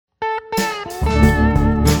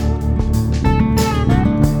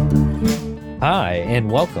Hi,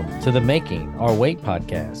 and welcome to the Making Our Weight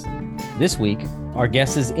podcast. This week, our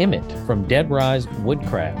guest is Emmett from Deadrise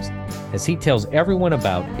Woodcrafts, as he tells everyone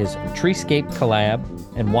about his treescape collab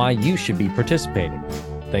and why you should be participating.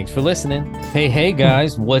 Thanks for listening. Hey,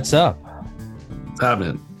 guys, what's up? What's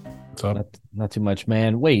happening? What's up? Not too much,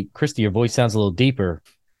 man. Wait, Christy, your voice sounds a little deeper.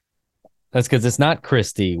 That's because it's not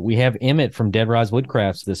Christy. We have Emmett from Deadrise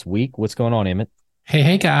Woodcrafts this week. What's going on, Emmett?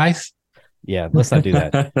 Hey, guys. Yeah, let's not do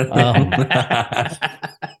that.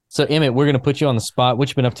 So, Emmett, we're going to put you on the spot. What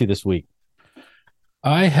you been up to this week?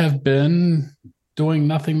 I have been doing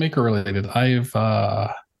nothing maker related. I've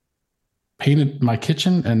painted my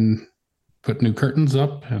kitchen and put new curtains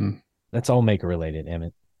up, and That's all maker related,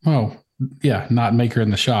 Emmett. oh yeah, not maker in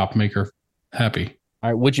the shop, maker happy.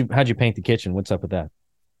 All right, how'd you paint the kitchen? What's up with that?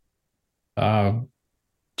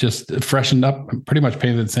 Just freshened up, pretty much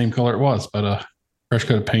painted the same color it was, but fresh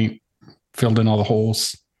coat of paint, filled in all the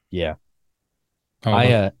holes. Yeah.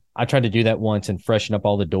 I tried to do that once and freshen up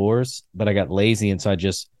all the doors, but I got lazy, and so I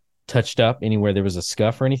just touched up anywhere there was a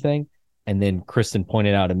scuff or anything. And then Kristen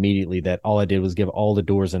pointed out immediately that all I did was give all the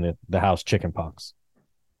doors in the house chicken pox.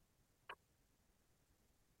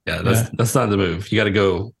 Yeah, that's not the move. You gotta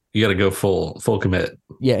go full commit.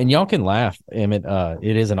 Yeah, and y'all can laugh, Emmett.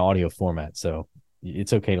 It is an audio format, so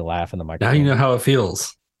it's okay to laugh in the microphone. Now you know how it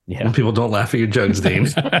feels. Yeah. When people don't laugh at your jokes, Dean.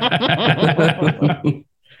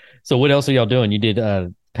 So what else are y'all doing? You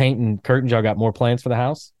did paint and curtains. Y'all got more plans for the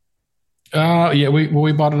house? Yeah,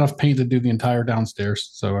 we bought enough paint to do the entire downstairs.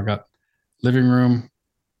 So I got living room,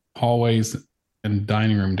 hallways, and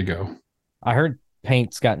dining room to go. I heard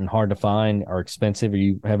paint's gotten hard to find or expensive. Are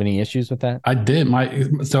you have any issues with that? I did.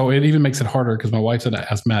 So it even makes it harder because my wife's an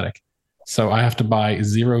asthmatic. So I have to buy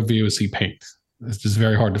zero VOC paint. It's just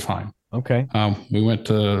very hard to find. Okay. We went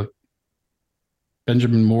to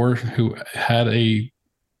Benjamin Moore, who had a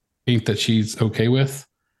paint that she's okay with,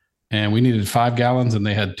 and we needed 5 gallons, and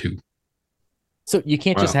they had 2. So you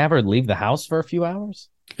can't just have her leave the house for a few hours?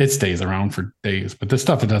 It stays around for days, but this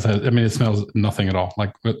stuff, it smells nothing at all.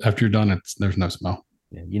 Like after you're done, there's no smell.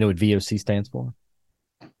 Yeah. You know what VOC stands for?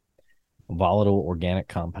 Volatile organic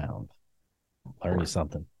compound. Learn you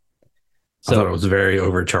something. I thought it was very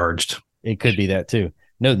overcharged. It could be that too.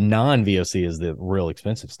 No, non-VOC is the real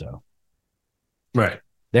expensive stuff. Right.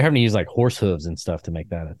 They're having to use like horse hooves and stuff to make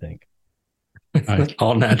that, I think.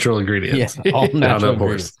 All natural ingredients. Yeah, all natural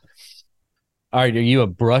ingredients. All right, are you a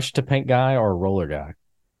brush to paint guy or a roller guy?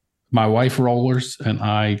 My wife rollers, and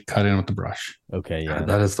I cut in with the brush. Okay, yeah.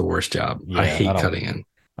 That is the worst job. Yeah, I hate cutting in.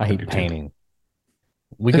 I hate painting.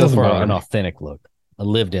 We go for an authentic look, a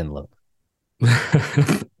lived-in look.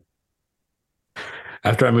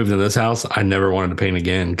 After I moved into this house, I never wanted to paint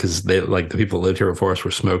again because the people that lived here before us were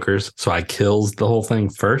smokers. So I killed the whole thing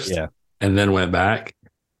first, and then went back.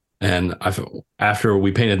 And after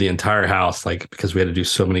we painted the entire house, because we had to do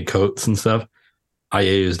so many coats and stuff, I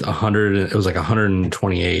used 100. It was like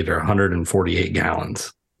 128 or 148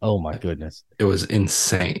 gallons. Oh my goodness! It was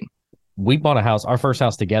insane. We bought a house. Our first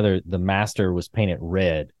house together. The master was painted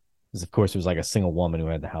red because, of course, it was like a single woman who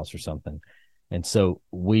had the house or something. And so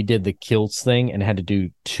we did the kilts thing and had to do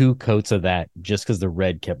 2 coats of that just because the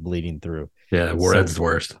red kept bleeding through. Yeah, red's the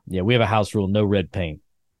worst. Yeah, we have a house rule: no red paint.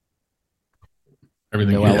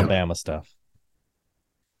 Everything, no Alabama stuff.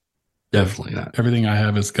 Definitely not. Everything I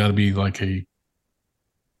have has got to be like a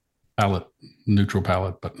neutral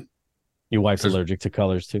palette. But your wife's allergic to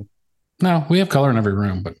colors too? No, we have color in every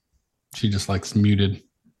room, but she just likes muted,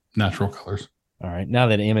 natural colors. All right. Now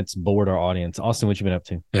that Emmett's bored our audience, Austin, what you been up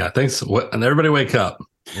to? Yeah, thanks. And everybody wake up.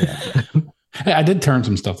 Yeah. Hey, I did turn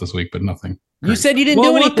some stuff this week, but nothing. You said you didn't do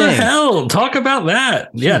anything. What the hell? Talk about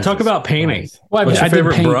that. Jesus, yeah, talk about painting. Well, what's your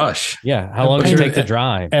favorite brush? Yeah. How long does it take to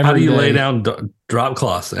dry? How do you lay down drop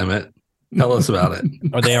cloths, Emmett? Tell us about it.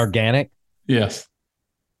 Are they organic? Yes.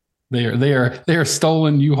 They are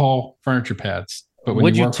stolen U-Haul furniture pads. But when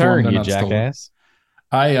Would you turn, you jackass?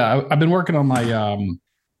 I've been working on my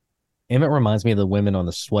Emmett reminds me of the women on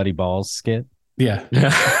the Sweaty Balls skit. Yeah.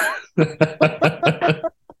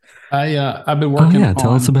 I've been working on...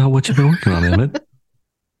 Tell us about what you've been working on, Emmett.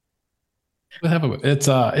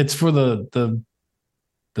 It's for the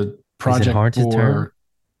project hard to for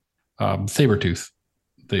Sabretooth.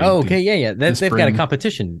 Yeah. They've got a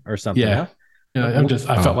competition or something. Yeah. Huh?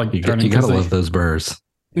 I felt like you gotta love those burrs.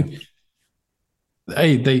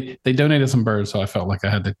 Hey, they donated some birds, so I felt like I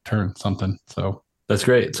had to turn something. So that's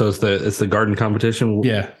great. So it's the garden competition.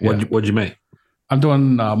 Yeah. What'd you make? I'm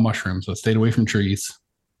doing mushrooms. I stayed away from trees.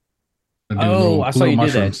 I saw you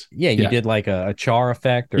mushrooms. Did that. Yeah, you did like a char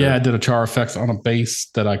effect. Yeah, I did a char effect on a base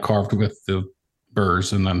that I carved with the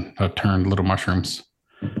burrs, and then I turned little mushrooms.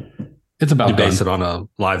 It's about done. Did you base done. it on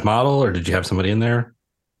a live model, or did you have somebody in there?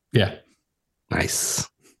 Yeah. Nice.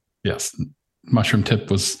 Yes. Mushroom tip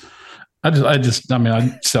was, I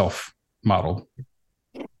self model.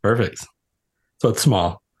 Perfect. So it's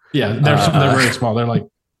small. Yeah. They're very small. They're like,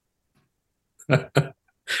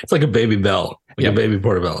 it's like a baby bell, like a baby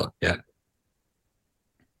portobello. Yeah.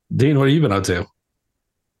 Dean, what have you been up to?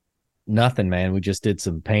 Nothing, man. We just did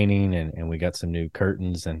some painting and we got some new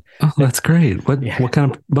curtains. And oh, that's great. What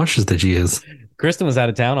kind of brushes did you use? Kristen was out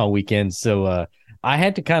of town all weekend, so I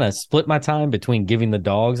had to kind of split my time between giving the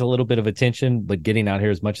dogs a little bit of attention, but getting out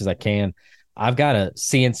here as much as I can. I've got a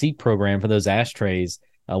CNC program for those ashtrays.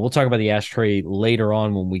 We'll talk about the ashtray later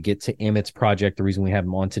on when we get to Emmett's project, the reason we have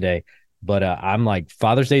him on today. But I'm like,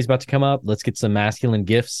 Father's Day is about to come up. Let's get some masculine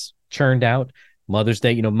gifts churned out. Mother's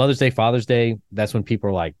Day, Mother's Day, Father's Day, that's when people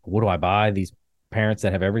are like, what do I buy? These parents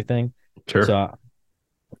that have everything. Sure. So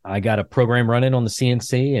I got a program running on the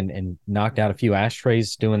CNC and knocked out a few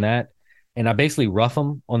ashtrays doing that. And I basically rough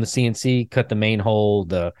them on the CNC, cut the main hole,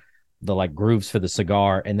 the like grooves for the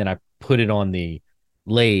cigar, and then I put it on the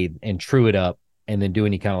lathe and true it up, and then do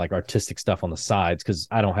any kind of like artistic stuff on the sides because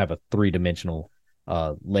I don't have a 3-dimensional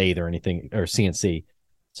lathe or anything or CNC.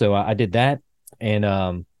 So I did that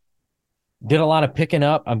and did a lot of picking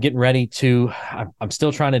up. I'm getting ready to, I'm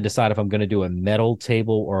still trying to decide if I'm going to do a metal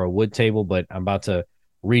table or a wood table, but I'm about to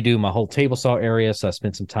redo my whole table saw area. So I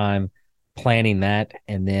spent some time planning that.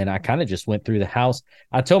 And then I kind of just went through the house.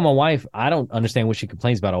 I told my wife, I don't understand what she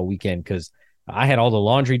complains about all weekend because I had all the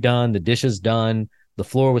laundry done, the dishes done, the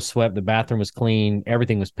floor was swept, the bathroom was clean,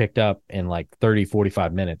 everything was picked up in like 30,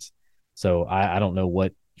 45 minutes. So I don't know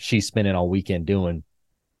what she's spending all weekend doing,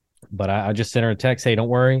 but I just sent her a text. Hey, don't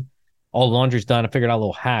worry. All the laundry's done. I figured out a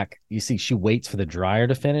little hack. You see, she waits for the dryer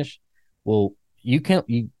to finish. Well, you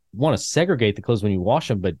want to segregate the clothes when you wash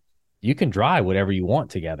them, but you can dry whatever you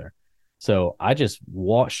want together. So I just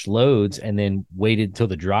washed loads and then waited till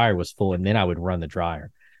the dryer was full, and then I would run the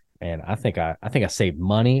dryer. And I think I saved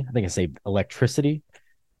money. I think I saved electricity.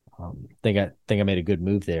 I think I made a good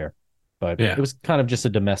move there. But It was kind of just a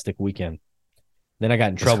domestic weekend. Then I got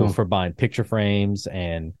in trouble for buying picture frames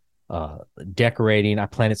and decorating. I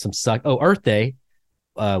planted some Earth Day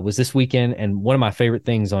was this weekend, and one of my favorite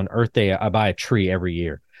things on Earth Day, I buy a tree every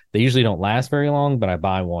year. They usually don't last very long, but I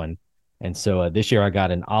buy one. And so this year I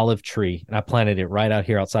got an olive tree, and I planted it right out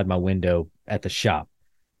here outside my window at the shop.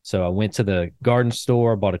 So I went to the garden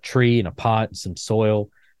store, bought a tree and a pot and some soil,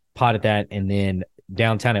 potted that, and then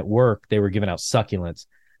downtown at work they were giving out succulents.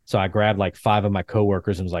 So I grabbed like 5 of my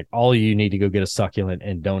coworkers and was like, all you need to go get a succulent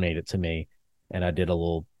and donate it to me. And I did a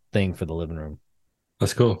little thing for the living room.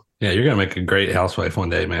 That's cool. Yeah, you're gonna make a great housewife one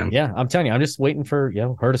day, man. Yeah, I'm telling you, I'm just waiting for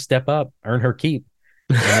her to step up, earn her keep,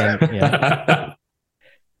 and then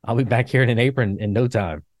I'll be back here in an apron in no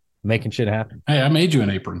time, making shit happen. Hey, I made you an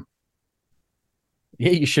apron.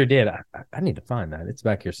 Yeah, you sure did. I need to find that. It's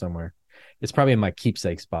back here somewhere. It's probably in my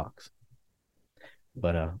keepsakes box.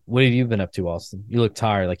 But what have you been up to, Austin? You look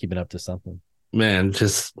tired, like you've been up to something. Man,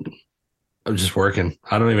 I'm just working.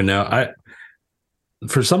 I don't even know.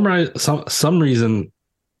 For some reason,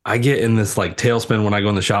 I get in this like tailspin when I go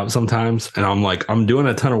in the shop sometimes, and I'm like, I'm doing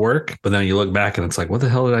a ton of work, but then you look back and it's like, what the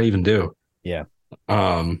hell did I even do? Yeah.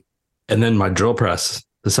 And then my drill press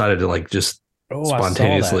decided to like just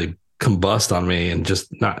spontaneously combust on me and just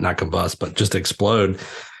not combust, but just explode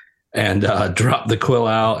and drop the quill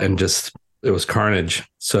out, and just it was carnage.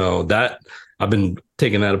 So that I've been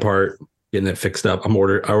taking that apart, getting it fixed up. I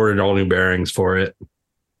ordered all new bearings for it,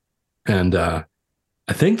 and I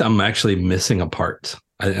think I'm actually missing a part.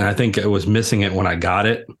 And I think I was missing it when I got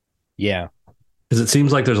it. Yeah. Because it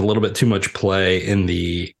seems like there's a little bit too much play in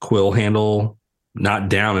the quill handle, not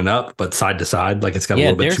down and up, but side to side. Like it's got a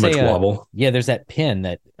little bit too much wobble. There's that pin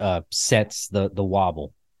that sets the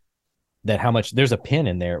wobble. There's a pin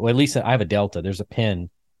in there. Well, at least I have a Delta. There's a pin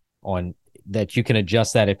on that you can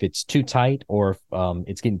adjust that if it's too tight or if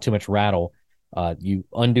it's getting too much rattle. You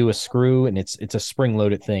undo a screw, and it's a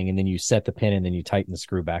spring-loaded thing, and then you set the pin, and then you tighten the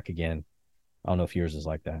screw back again. I don't know if yours is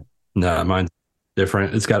like that. No, mine's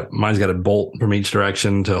different. Mine's got a bolt from each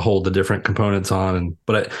direction to hold the different components on,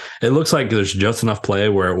 but it looks like there's just enough play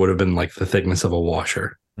where it would have been like the thickness of a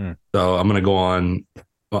washer. So I'm gonna go on.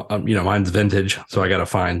 Mine's vintage, so I got to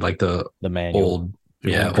find like the manual,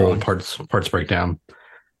 old parts breakdown.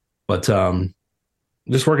 But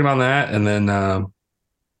just working on that, and then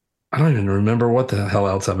I don't even remember what the hell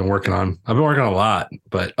else I've been working on. I've been working on a lot,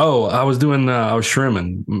 but I was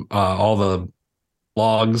shrimming all the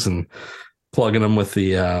logs and plugging them with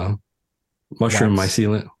the mushroom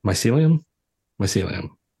mycelium,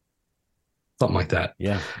 something like that.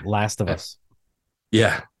 Yeah, Last of Us.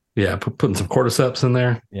 Yeah, Yeah, putting some cordyceps in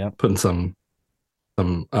there. Yeah. Putting some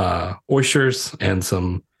oysters and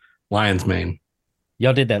some lion's mane.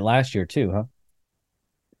 Y'all did that last year too, huh?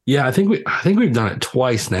 Yeah, I think we've done it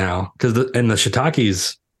twice now because the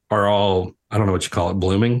shiitakes are all, I don't know what you call it,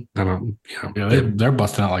 blooming. I don't, they're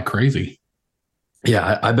busting out like crazy.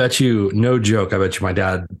 Yeah, I bet you, no joke, I bet you my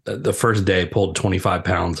dad the first day pulled 25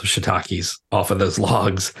 pounds of shiitakes off of those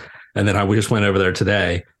logs. And then we just went over there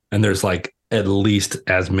today and there's like at least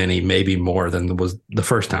as many, maybe more than was the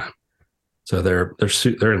first time. So they're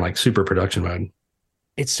in like super production mode.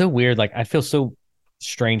 It's so weird. Like I feel so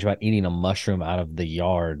strange about eating a mushroom out of the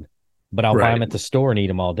yard, but I'll buy them at the store and eat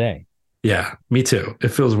them all day. Yeah, me too. It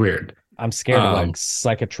feels weird. I'm scared of like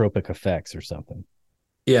psychotropic effects or something.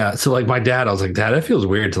 Yeah. So like my dad, I was like, Dad, it feels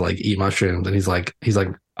weird to like eat mushrooms. And he's like,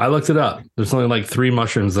 I looked it up. There's only like 3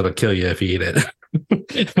 mushrooms that'll kill you if you eat it.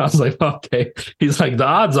 I was like, okay. He's like, the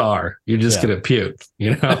odds are you're just gonna puke,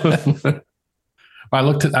 you know? I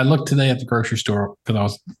looked today at the grocery store because I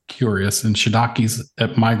was curious, and shiitakes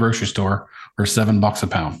at my grocery store are $7 a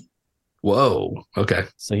pound. Whoa. Okay.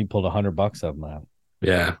 So he pulled $100 of them out.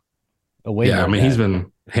 Yeah. I mean, he's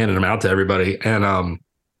been handing them out to everybody. And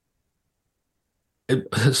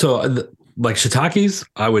like shiitakes,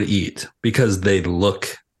 I would eat because they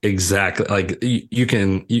look exactly like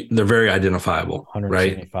they're very identifiable,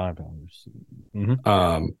 right?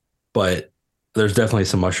 $175. But there's definitely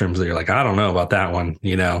some mushrooms that you're like, I don't know about that one,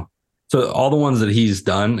 you know? So all the ones that he's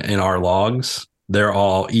done in our logs, they're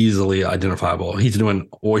all easily identifiable. He's doing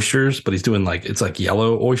oysters, but he's doing it's like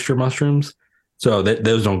yellow oyster mushrooms. So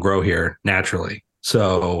those don't grow here naturally.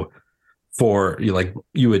 So you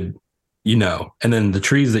would, and then the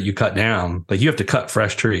trees that you cut down, like you have to cut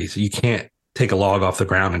fresh trees. You can't take a log off the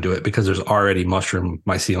ground and do it because there's already mushroom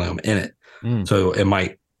mycelium in it. So it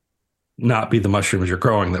might not be the mushrooms you're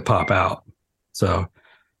growing that pop out. So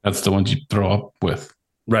that's the ones you throw up with.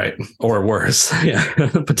 Right. Or worse. Yeah,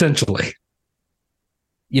 potentially.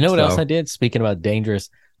 You know what else I did? Speaking about dangerous,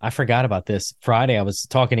 I forgot about this. Friday, I was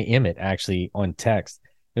talking to Emmett actually on text.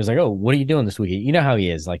 He was like, "Oh, what are you doing this weekend?" You know how he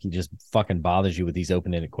is. Like, he just fucking bothers you with these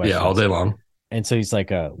open-ended questions. Yeah, all day long. And so he's like,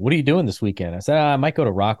 "What are you doing this weekend?" I said, "I might go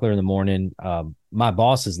to Rockler in the morning. My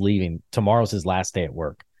boss is leaving. Tomorrow's his last day at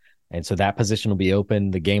work. And so that position will be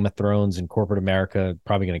open. The Game of Thrones in corporate America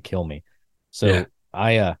probably going to kill me." So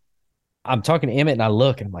I'm talking to Emmett and I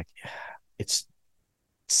look and I'm like, it's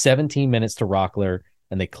 17 minutes to Rockler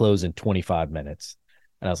and they close in 25 minutes.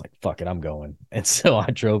 And I was like, fuck it, I'm going. And so I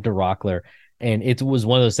drove to Rockler, and it was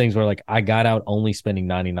one of those things where like I got out only spending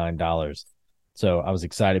 $99. So I was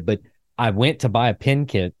excited, but I went to buy a pin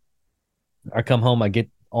kit. I come home, I get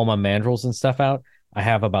all my mandrels and stuff out. I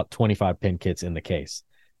have about 25 pin kits in the case.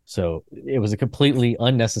 So it was a completely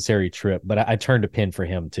unnecessary trip, but I turned a pin for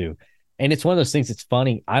him too. And it's one of those things. It's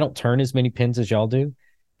funny. I don't turn as many pins as y'all do.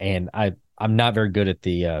 And I'm not very good at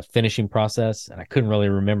the finishing process. And I couldn't really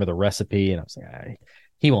remember the recipe. And I was like,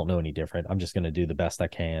 he won't know any different. I'm just going to do the best I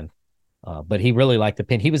can. But he really liked the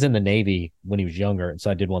pin. He was in the Navy when he was younger. And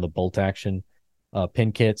so I did one of the bolt action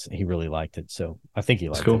pin kits. He really liked it. So I think he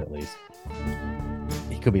liked it at least.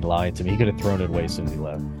 He could be lying to me. He could have thrown it away as soon as he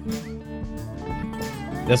left.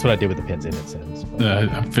 That's what I did with the pins in it since.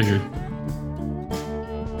 I figured.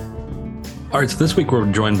 All right, so this week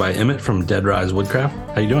we're joined by Emmett from Deadrise Woodcraft.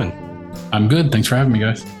 How you doing? I'm good. Thanks for having me,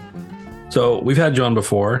 guys. So we've had you on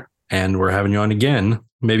before, and we're having you on again.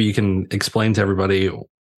 Maybe you can explain to everybody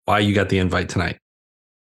why you got the invite tonight.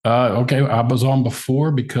 Okay, I was on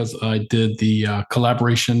before because I did the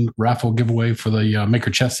collaboration raffle giveaway for the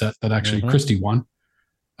Maker chess set that actually Christy won.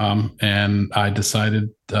 And I decided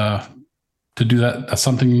to do that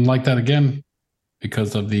something like that again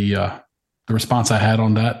because of the response I had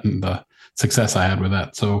on that and the success I had with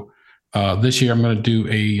that. So this year I'm going to do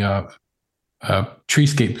a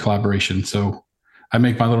treescape collaboration. So I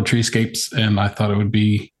make my little treescapes, and I thought it would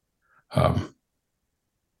be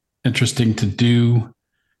interesting to do,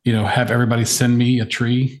 have everybody send me a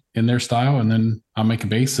tree in their style, and then I'll make a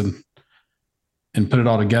base and put it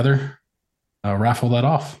all together, raffle that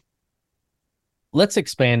off. Let's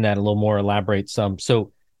expand that a little more, elaborate some.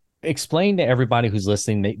 So explain to everybody who's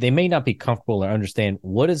listening, they may not be comfortable or understand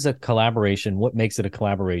what is a collaboration, what makes it a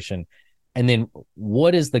collaboration, and then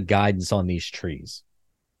what is the guidance on these trees?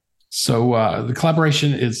 So the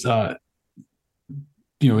collaboration is, as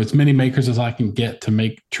many makers as I can get to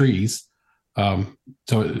make trees. So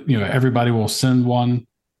everybody will send one.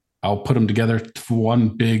 I'll put them together for one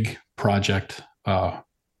big project, hopefully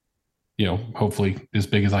as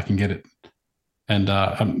big as I can get it. And,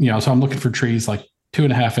 so I'm looking for trees like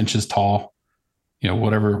 2.5 inches tall,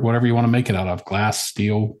 whatever you want to make it out of, glass,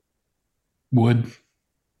 steel, wood,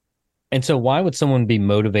 And so why would someone be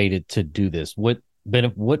motivated to do this? Why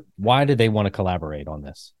do they want to collaborate on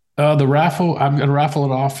this? The raffle, I'm going to raffle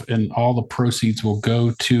it off, and all the proceeds will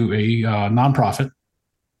go to a nonprofit.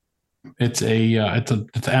 It's an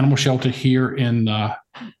animal shelter here in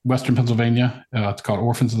Western Pennsylvania. It's called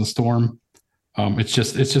Orphans of the Storm. It's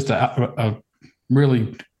just a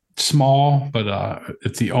really small, but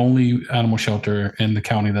it's the only animal shelter in the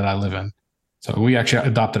county that I live in. So we actually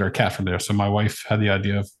adopted our cat from there. So my wife had the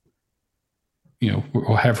idea of,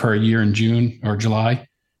 we'll have her a year in June or July,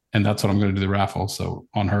 and that's what I'm going to do the raffle. So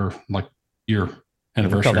on her year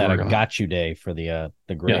anniversary, we call that a got you day for the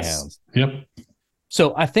greyhounds. Yes. Yep.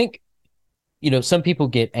 So I think, some people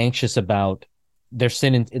get anxious about they're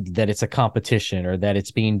sending that it's a competition or that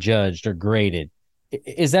it's being judged or graded.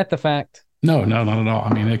 Is that the fact? No, not at all.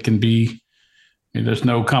 I mean, it can be. There's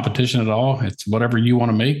no competition at all. It's whatever you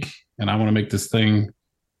want to make, and I want to make this thing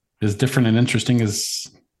as different and interesting as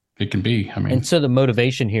it can be. And so the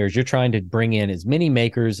motivation here is you're trying to bring in as many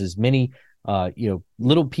makers, as many,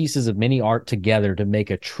 little pieces of mini art together to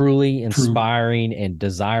make a truly inspiring and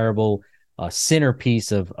desirable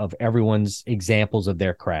centerpiece of everyone's examples of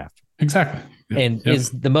their craft. Exactly. And is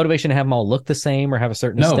the motivation to have them all look the same or have a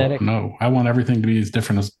certain aesthetic? No, I want everything to be as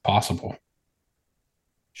different as possible.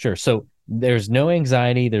 Sure. So there's no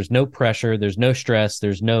anxiety, there's no pressure, there's no stress,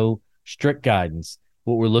 there's no strict guidance.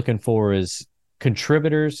 What we're looking for is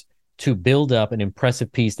contributors to build up an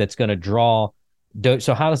impressive piece that's going to draw.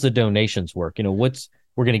 So how does the donations work?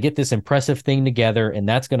 We're going to get this impressive thing together, and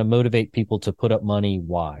that's going to motivate people to put up money.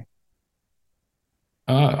 Why?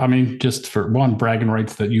 Just for one, bragging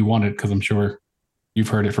rights that you wanted, because I'm sure you've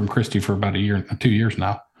heard it from Christy for about 2 years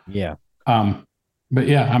now. Yeah. But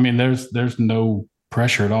yeah, there's no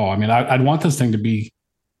pressure at all. I'd want this thing to be,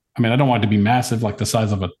 I don't want it to be massive, like the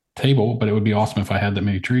size of a table, but it would be awesome if I had that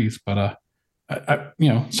many trees. But,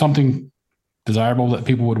 something desirable that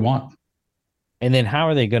people would want. And then how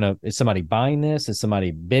are they is somebody buying this? Is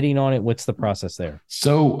somebody bidding on it? What's the process there?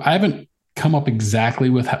 So I haven't come up exactly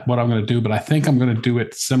with what I'm going to do, but I think I'm going to do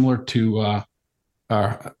it similar to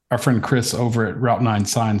our friend Chris over at Route 9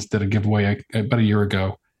 Signs did a giveaway about a year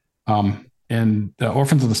ago. And the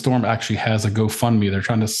Orphans of the Storm actually has a GoFundMe. They're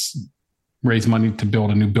trying to raise money to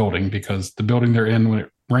build a new building because the building they're in, when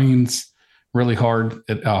it rains really hard,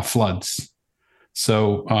 it floods.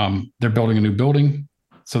 So they're building a new building.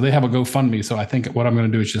 So they have a GoFundMe. So I think what I'm going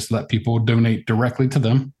to do is just let people donate directly to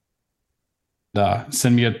them.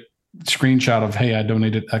 Send me a screenshot of, hey, I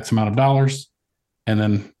donated X amount of dollars. And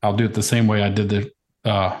then I'll do it the same way I did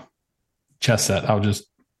the chess set. I'll just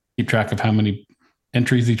keep track of how many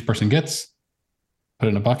entries each person gets, put it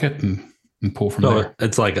in a bucket and pull from there.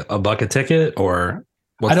 It's like a bucket ticket, or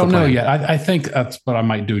I don't know yet. I think that's what I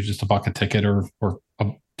might do, is just a bucket ticket or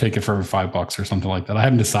take it for $5 or something like that. I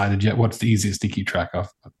haven't decided yet what's the easiest to keep track of.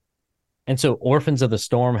 And so Orphans of the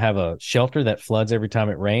Storm have a shelter that floods every time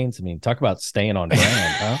it rains. Talk about staying on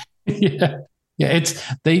brand, huh? Yeah.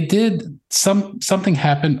 They did something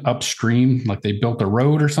happened upstream, like they built a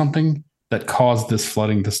road or something that caused this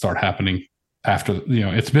flooding to start happening after,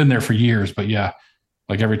 it's been there for years, but yeah,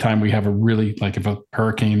 like every time we have if a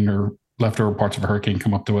hurricane or leftover parts of a hurricane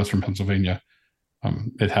come up to us from Pennsylvania,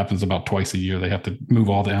 it happens about twice a year. They have to move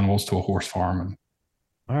all the animals to a horse farm.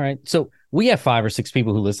 All right. So we have 5 or 6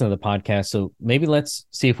 people who listen to the podcast. So maybe let's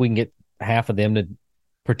see if we can get half of them to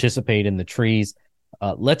participate in the trees.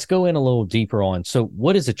 Let's go in a little deeper on. So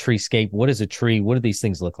what is a treescape? What is a tree? What do these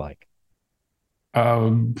things look like?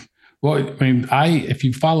 Well, if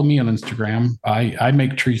you follow me on Instagram, I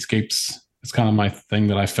make treescapes. It's kind of my thing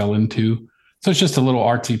that I fell into. So it's just a little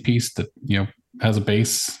artsy piece that, has a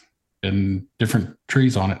base and different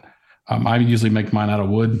trees on it. I usually make mine out of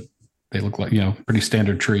wood. They look like, pretty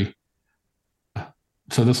standard tree.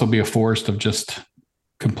 So this will be a forest of just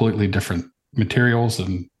completely different materials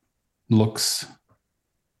and looks.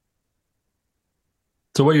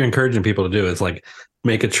 So what you're encouraging people to do is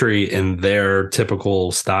make a tree in their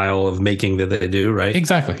typical style of making that they do, right?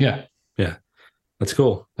 Exactly. Yeah. Yeah. That's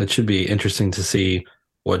cool. That should be interesting to see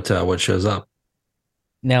what shows up.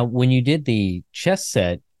 Now, when you did the chess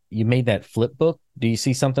set, you made that flip book. Do you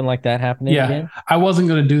see something like that happening again? I wasn't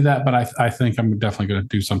going to do that, but I think I'm definitely going to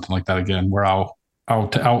do something like that again, where I'll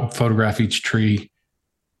photograph each tree,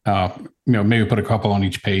 maybe put a couple on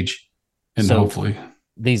each page, and so hopefully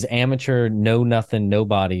these amateur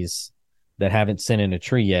nobodies that haven't sent in a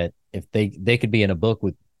tree yet, if they could be in a book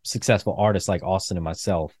with successful artists like Austin and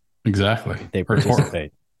myself. Exactly. They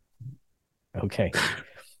participate. Okay.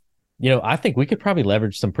 I think we could probably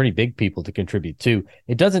leverage some pretty big people to contribute too.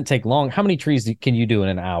 It doesn't take long. How many trees can you do in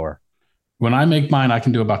an hour? When I make mine, I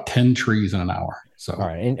can do about 10 trees in an hour. So, all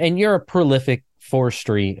right. And you're a prolific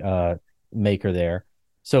forestry maker there.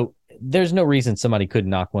 So there's no reason somebody couldn't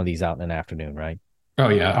knock one of these out in an afternoon, right? Oh,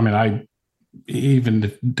 yeah. I mean,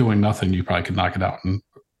 even doing nothing, you probably could knock it out in an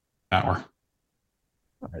hour.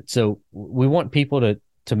 All right. So we want people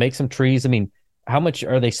to make some trees. I mean, how much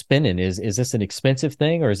are they spending? Is this an expensive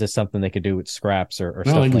thing, or is this something they could do with scraps or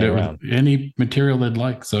stuff laying around? Any material they'd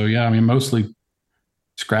like. So, yeah, I mean, mostly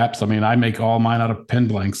scraps. I mean, I make all mine out of pen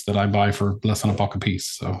blanks that I buy for less than $1 a piece.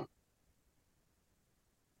 So, all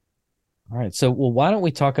right. So, well, why don't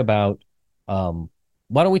we talk about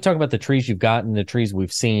the trees you've gotten, the trees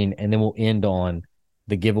we've seen, and then we'll end on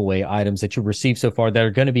the giveaway items that you've received so far that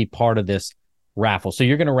are going to be part of this raffle. So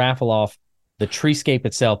you're going to raffle off the treescape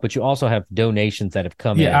itself, but you also have donations that have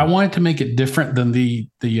come in. Yeah, I wanted to make it different than the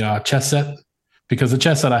chess set, because the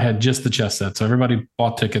chess set, I had just the chess set. So everybody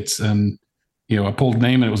bought tickets and, I pulled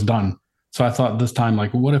name and it was done. So I thought this time,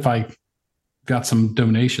 like, what if I got some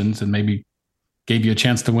donations and maybe gave you a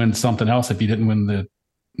chance to win something else if you didn't win the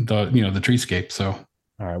treescape. So,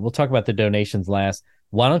 all right, we'll talk about the donations last.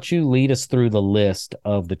 Why don't you lead us through the list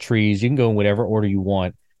of the trees? You can go in whatever order you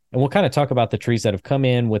want, and we'll kind of talk about the trees that have come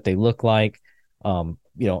in, what they look like,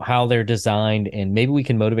 how they're designed, and maybe we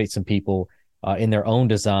can motivate some people in their own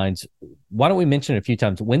designs. Why don't we mention it a few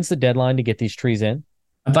times? When's the deadline to get these trees in?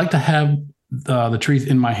 I'd like to have the trees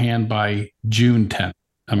in my hand by June 10th.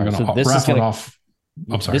 I'm going to raffle it off.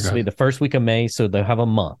 I'm sorry. This will be the first week of May, so they'll have a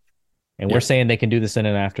month. And we're saying they can do this in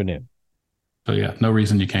an afternoon. So, yeah, no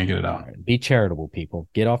reason you can't get it out. Right, be charitable, people.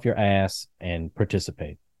 Get off your ass and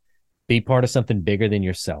participate. Be part of something bigger than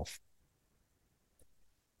yourself.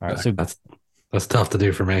 All right, so that's tough to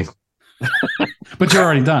do for me. But you're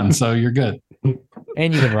already done, so you're good.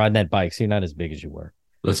 And you've been riding that bike, so you're not as big as you were.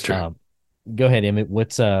 That's true. Go ahead, Emmett.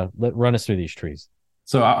 Run us through these trees.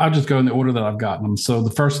 So I'll just go in the order that I've gotten them. So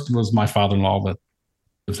the first was my father-in-law that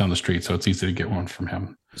lives down the street, so it's easy to get one from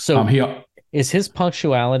him. So is his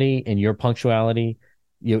punctuality and your punctuality,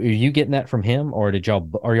 are you getting that from him, or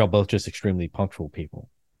are y'all both just extremely punctual people?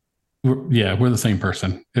 We're the same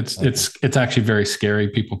person. It's actually very scary.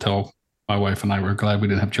 People tell my wife and I we're glad we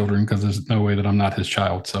didn't have children because there's no way that I'm not his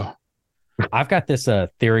child. So I've got this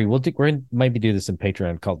theory. We're going to maybe do this in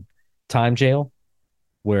Patreon called time jail,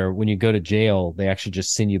 where when you go to jail, they actually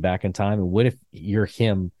just send you back in time. And what if you're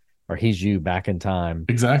him or he's you back in time?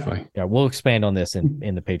 Exactly. Yeah, we'll expand on this in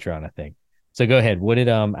the Patreon, I think. So go ahead. What did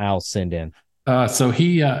Al send in? So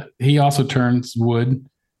he also turns wood.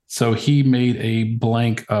 So he made a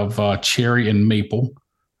blank of cherry and maple.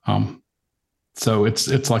 So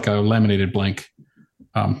it's like a laminated blank,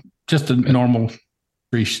 just a normal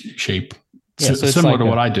tree shape, so similar to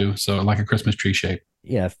what I do. So like a Christmas tree shape.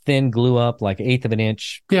 Yeah, thin glue up, like 1/8 of an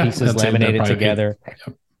inch pieces laminated together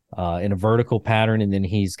in a vertical pattern, and then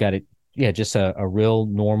he's got it. Yeah, just a real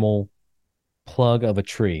normal plug of a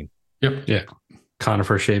tree. Yep. Yeah,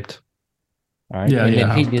 conifer shaped. All right. Yeah. And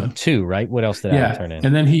then he did 2, right? What else did I turn in?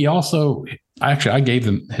 And then he also, I gave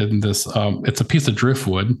him this. It's a piece of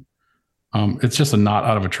driftwood. It's just a knot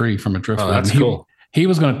out of a tree from a driftwood. Oh, that's cool. He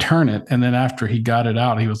was going to turn it, and then after he got it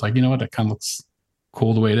out, he was like, you know what? That kind of looks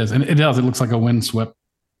cool the way it is, and it does. It looks like a windswept.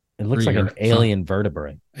 It looks like an alien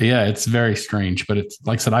vertebrate. Yeah, it's very strange, but it's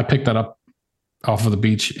like I said, I picked that up off of the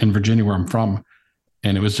beach in Virginia, where I'm from,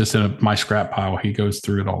 and it was just in my scrap pile. He goes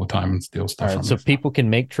through it all the time and steals stuff. All right, so people can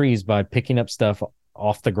make trees by picking up stuff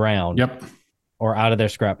off the ground. Yep. Or out of their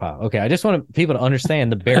scrap pile. Okay, I just want people to understand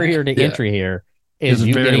the barrier to entry here is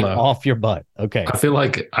you getting off your butt. Okay. I feel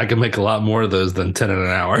like I can make a lot more of those than 10 in an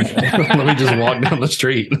hour. Let me just walk down the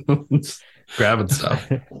street grabbing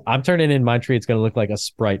stuff. I'm turning in my tree. It's going to look like a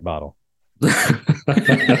Sprite bottle. All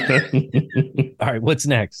right, what's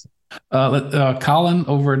next? Colin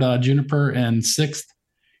over at Juniper and 6th,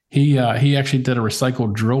 he actually did a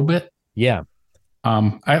recycled drill bit. Yeah.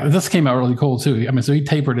 This came out really cool too. I mean, so he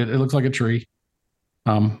tapered it. It looks like a tree.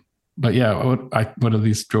 But yeah, what are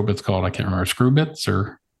these drill bits called? I can't remember. Screw bits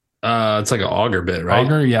or? It's like an auger bit, right?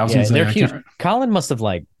 Auger, yeah. They're huge. Colin must have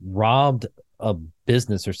robbed a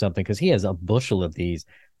business or something because he has a bushel of these.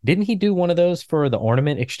 Didn't he do one of those for the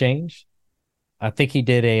ornament exchange? I think he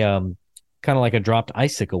did a kind of like a dropped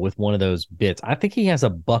icicle with one of those bits. I think he has a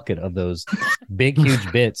bucket of those big,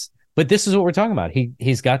 huge bits. But this is what we're talking about.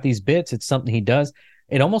 He's got these bits. It's something he does.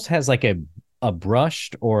 It almost has like a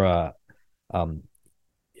brushed or a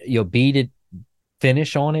beaded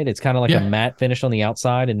finish on it. It's kind of like a matte finish on the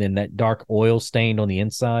outside, and then that dark oil stained on the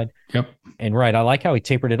inside. Yep. And right, I like how he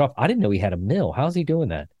tapered it off. I didn't know he had a mill. How's he doing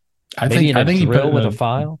that? I think he put it with a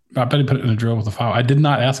file. I bet he put it in a drill with a file. I did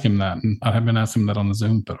not ask him that, and I have been asking him that on the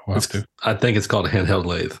Zoom, but we'll have to. I think it's called a handheld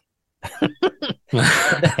lathe.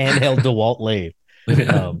 The handheld DeWalt lathe.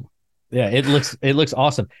 Yeah, it looks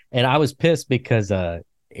awesome. And I was pissed because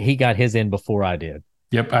he got his in before I did.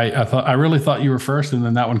 Yep, I really thought you were first, and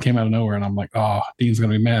then that one came out of nowhere, and I'm like, oh, Dean's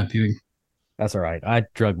gonna be mad. That's all right. I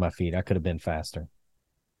drug my feet. I could have been faster.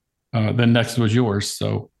 Then next was yours.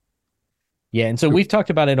 So yeah, and so we've talked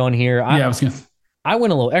about it on here. I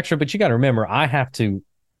went a little extra, but you got to remember, I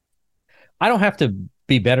don't have to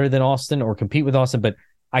be better than Austin or compete with Austin, but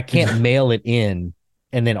I can't mail it in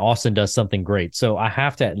and then Austin does something great. So I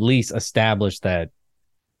have to at least establish that,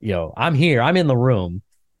 I'm here, I'm in the room.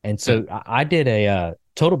 And so I did a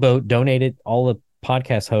Total Boat donated all the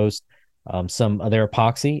podcast hosts some of their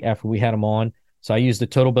epoxy after we had them on. So I used the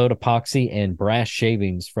Total Boat epoxy and brass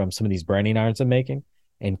shavings from some of these branding irons I'm making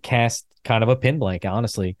and cast kind of a pin blank,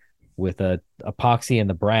 honestly, with a epoxy and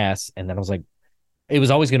the brass. And then I was like, it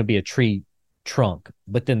was always going to be a tree trunk.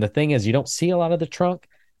 But then the thing is, you don't see a lot of the trunk.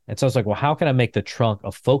 And so I was like, well, how can I make the trunk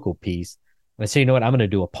a focal piece? And I said, you know what? I'm going to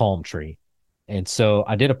do a palm tree. And so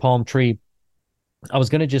I did a palm tree. I was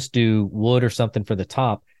going to just do wood or something for the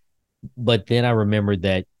top. But then I remembered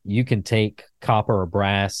that you can take copper or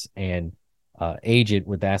brass and age it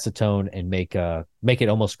with acetone and make it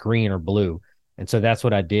almost green or blue. And so that's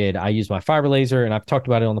what I did. I used my fiber laser, and I've talked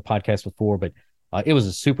about it on the podcast before, but it was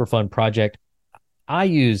a super fun project. I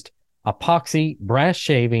used epoxy, brass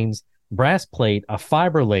shavings, brass plate, a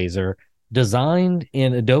fiber laser, designed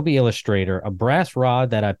in Adobe Illustrator, a brass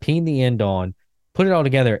rod that I peened the end on, put it all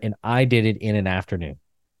together, and I did it in an afternoon.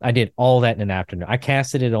 I did all that in an afternoon. I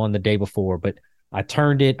casted it on the day before, but I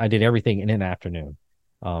turned it. I did everything in an afternoon.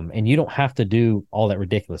 And you don't have to do all that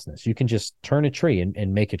ridiculousness. You can just turn a tree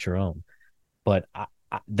and make it your own. But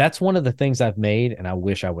that's one of the things I've made, and I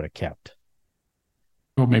wish I would have kept.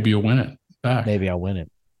 Well, maybe you'll win it back. Maybe I'll win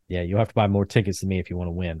it. Yeah, you'll have to buy more tickets than me if you want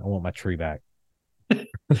to win. I want my tree back.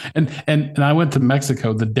 and I went to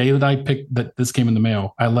Mexico the day that I picked that this came in the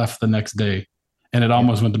mail. I left the next day, and it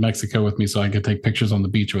almost went to Mexico with me so I could take pictures on the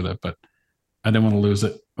beach with it, but I didn't want to lose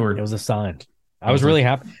it. Or it was a sign. I was really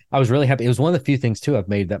happy. It was one of the few things too I've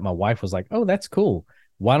made that my wife was like, "Oh, that's cool.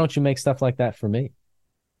 Why don't you make stuff like that for me?"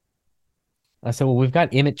 I said, "Well, we've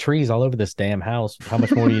got Emmett trees all over this damn house. How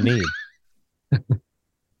much more do you need?"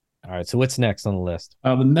 All right. So what's next on the list?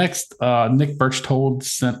 The next, Nick Birchtold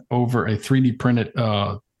sent over a 3D printed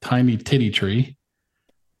tiny titty tree.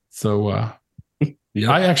 So yep.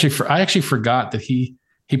 I actually forgot that he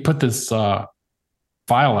put this file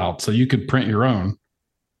out so you could print your own,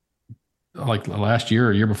 like last year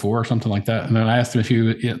or year before or something like that. And then I asked him if he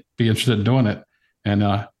would be interested in doing it.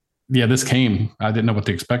 And this came. I didn't know what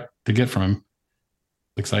to expect to get from him.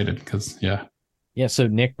 Excited because yeah. So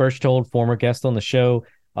Nick Birchtold, former guest on the show,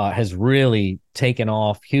 has really taken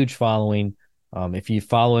off, huge following. If you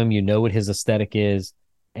follow him, you know what his aesthetic is.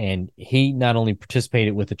 And he not only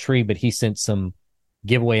participated with the tree, but he sent some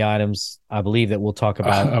giveaway items, I believe, that we'll talk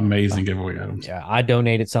about. Amazing giveaway items. Yeah, I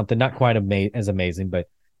donated something, not quite as amazing, but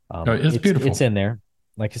it's beautiful. It's in there.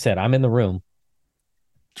 Like I said, I'm in the room.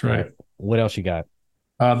 That's right. What else you got?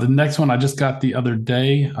 The next one I just got the other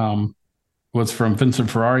day was from Vincent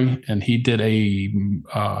Ferrari, and he did a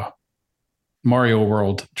Mario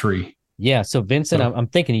World tree. Yeah, so Vincent, I'm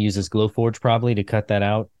thinking he uses Glowforge probably to cut that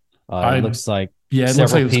out. It looks like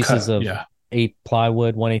several pieces of 1/8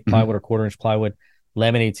 plywood, 1/8 plywood or 1/4 inch plywood,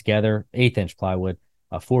 laminated together, 1/8 inch plywood,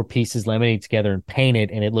 4 pieces laminated together and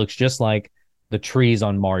painted, and it looks just like the trees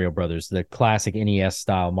on Mario Brothers, the classic NES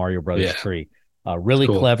style Mario Brothers tree. Really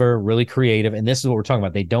cool. Clever, really creative, and this is what we're talking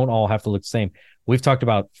about. They don't all have to look the same. We've talked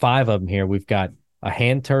about 5 of them here. We've got a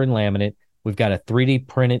hand-turned laminate. We've got a 3D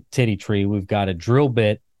printed titty tree. We've got a drill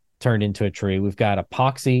bit turned into a tree. We've got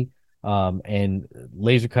epoxy and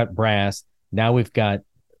laser cut brass. Now we've got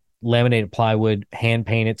laminated plywood, hand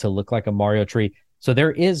painted to look like a Mario tree. So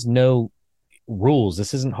there is no rules.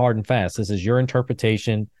 This isn't hard and fast. This is your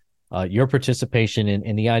interpretation, your participation,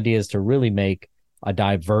 and the idea is to really make a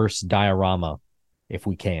diverse diorama if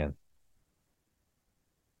we can.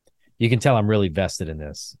 You can tell I'm really vested in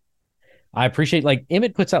this. I appreciate, like,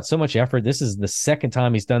 Emmett puts out so much effort. This is the second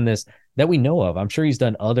time he's done this that we know of. I'm sure he's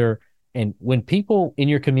done other, and when people in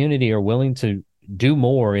your community are willing to do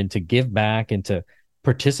more and to give back and to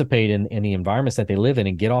participate in the environments that they live in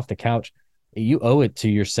and get off the couch, you owe it to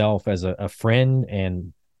yourself as a friend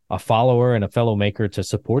and a follower and a fellow maker to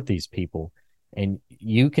support these people. And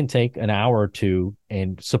you can take an hour or two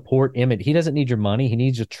and support Emmett. He doesn't need your money. He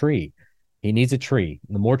needs a tree. He needs a tree.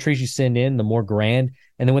 The more trees you send in, the more grand.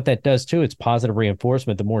 And then what that does too, it's positive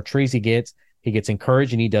reinforcement. The more trees he gets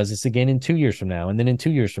encouraged, and he does this again in 2 years from now, and then in 2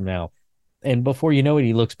 years from now. And before you know it,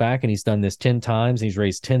 he looks back and he's done this 10 times. He's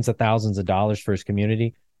raised tens of thousands of dollars for his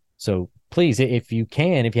community. So please, if you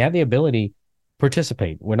have the ability,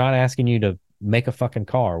 participate. We're not asking you to make a fucking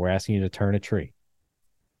car. We're asking you to turn a tree.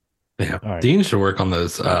 Yeah. Right. Dean should work on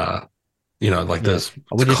those, those. We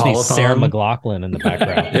just need Sarah McLachlan in the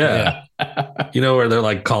background. Yeah. Where they're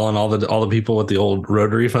like calling all the people with the old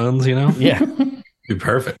rotary phones, Yeah. Be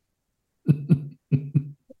perfect.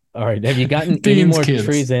 All right. Have you gotten any more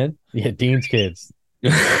trees in? Yeah, Dean's kids.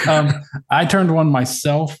 I turned one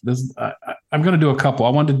myself. I'm going to do a couple. I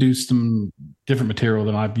wanted to do some different material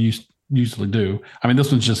than I usually do. I mean,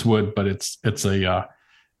 this one's just wood, but it's actually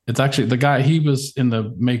the guy. He was in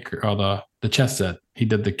the maker the chess set. He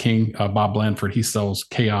did the King. Bob Blandford. He sells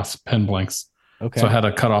Chaos pen blanks. Okay. So I had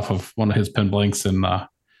a cut off of one of his pen blanks and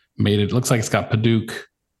made it. Looks like it's got Paduke,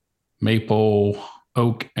 maple,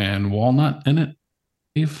 oak, and walnut in it.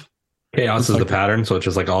 Eve. Chaos is the pattern, so it's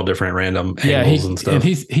just like all different random angles and stuff. And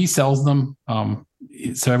he sells them.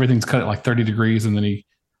 So everything's cut at like 30 degrees, and then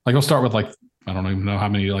he'll start with like, I don't even know how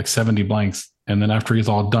many, like 70 blanks, and then after he's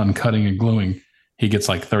all done cutting and gluing, he gets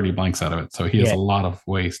like 30 blanks out of it. So he has a lot of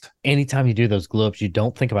waste. Anytime you do those glue ups, you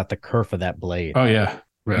don't think about the kerf of that blade. Oh yeah.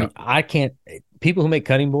 I can't. People who make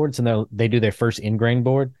cutting boards and they do their first in-grain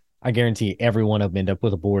board, I guarantee every one of them end up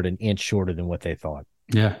with a board an inch shorter than what they thought.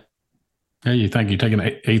 Yeah. Yeah, you think you take an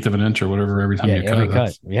eighth of an inch or whatever every time you cut. Every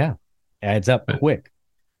cut. Yeah. Adds up quick.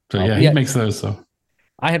 So he makes those. So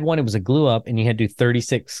I had one, it was a glue up, and you had to do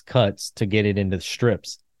 36 cuts to get it into the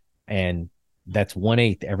strips. And that's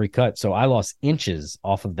 1/8 every cut. So I lost inches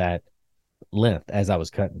off of that length as I was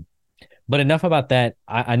cutting. But enough about that.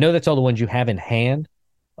 I know that's all the ones you have in hand.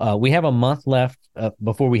 We have a month left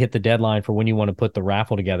before we hit the deadline for when you want to put the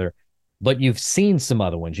raffle together. But you've seen some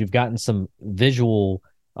other ones. You've gotten some visual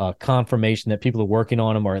confirmation that people are working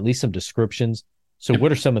on them, or at least some descriptions. So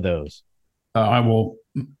what are some of those?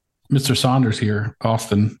 Mr. Saunders here,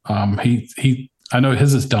 Austin. I know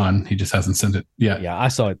his is done. He just hasn't sent it yet. Yeah, I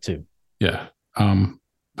saw it too. Yeah.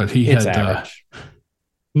 But it's had average.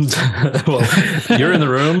 Well, you're in the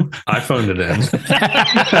room. I phoned it in.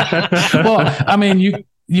 Well, I mean,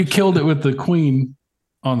 you killed it with the queen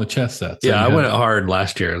on the chess set. So I went hard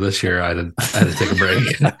last year. This year I had to take a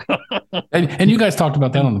break. and you guys talked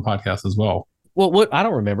about that on the podcast as well. Well, what I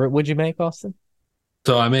don't remember it. What'd you make, Austin?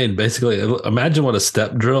 So I made basically, imagine what a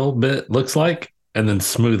step drill bit looks like, and then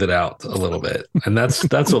smooth it out a little bit, and that's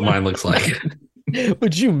what mine looks like.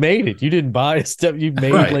 But you made it. You didn't buy a step. You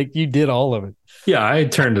made it, like you did all of it. Yeah, I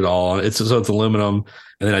turned it all. It's aluminum,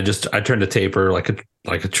 and then I turned a taper like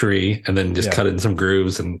a tree, and then just cut it in some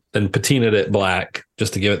grooves, and then patinaed it black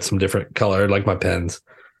just to give it some different color, like my pens.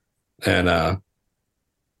 And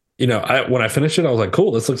when I finished it, I was like,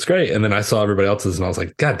 cool, this looks great. And then I saw everybody else's, and I was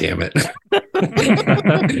like, God damn it.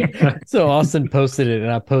 So Austin posted it,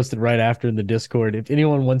 and I posted right after in the Discord. If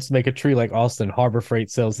anyone wants to make a tree like Austin, Harbor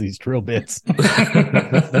Freight sells these drill bits.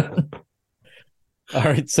 All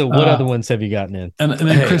right. So what other ones have you gotten in? And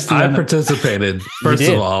then Christy, I participated, first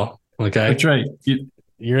of all. Okay. That's right.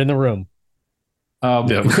 You're in the room.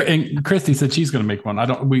 And Christy said she's going to make one. I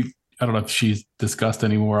don't know if she's discussed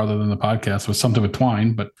any more other than the podcast with something with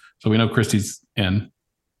twine, but so we know Christy's in.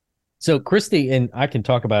 So Christy, and I can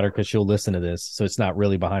talk about her because she'll listen to this, so it's not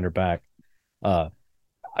really behind her back.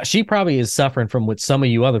 She probably is suffering from what some of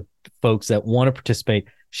you other folks that want to participate.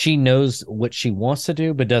 She knows what she wants to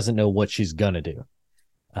do, but doesn't know what she's going to do.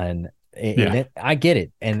 And I get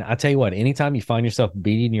it. And I tell you what, anytime you find yourself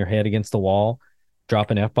beating your head against the wall,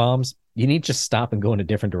 dropping F-bombs, you need to just stop and go in a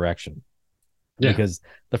different direction because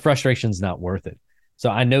the frustration's not worth it. So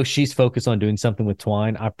I know she's focused on doing something with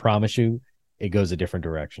twine. I promise you it goes a different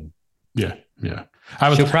direction. Yeah.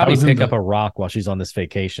 She'll probably pick up a rock while she's on this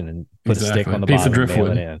vacation and put a stick on the bottom of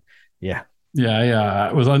driftwood. In. Yeah.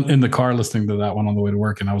 I was in the car listening to that one on the way to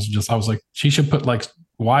work, and I was like, she should put like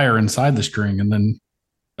wire inside the string, and then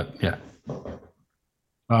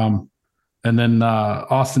and then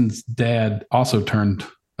Austin's dad also turned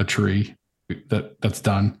a tree that's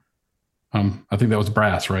done. I think that was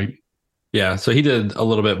brass, right? Yeah, so he did a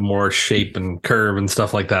little bit more shape and curve and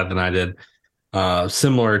stuff like that than I did.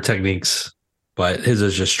 Similar techniques, but his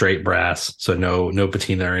is just straight brass, so no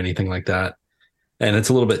patina or anything like that. And it's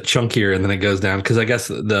a little bit chunkier, and then it goes down because I guess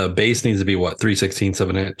the base needs to be 3/16 of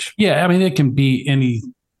an inch. Yeah, I mean it can be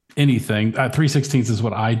anything. 3/16 is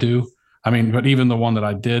what I do. I mean, but even the one that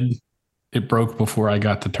I did, it broke before I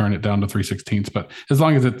got to turn it down to 3/16. But as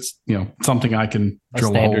long as it's something I can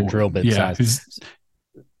drill a standard drill bit size.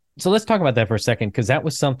 So let's talk about that for a second, because that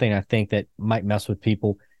was something I think that might mess with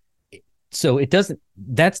people. So it doesn't.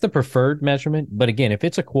 That's the preferred measurement. But again, if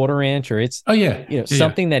it's a 1/4 inch or it's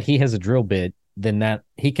something that he has a drill bit, then that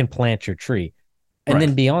he can plant your tree. And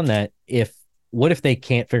then beyond that, if what if they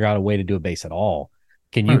can't figure out a way to do a base at all?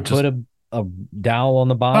 Can you put a dowel on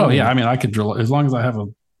the bottom? Oh yeah, I mean, I could drill it as long as I have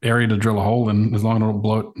an area to drill a hole in, as long as I don't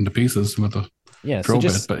blow it into pieces with a drill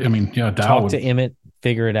bit. But I mean, yeah, dowel. Talk to Emmett,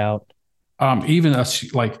 figure it out. Even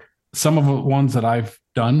like some of the ones that I've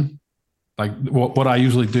done, like what I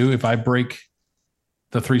usually do if I break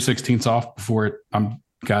the 3/16 off before I'm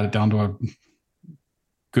got it down to a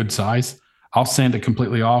good size, I'll sand it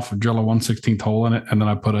completely off, drill a 1/16 hole in it, and then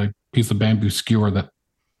I put a piece of bamboo skewer that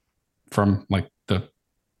from like the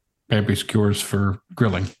bamboo skewers for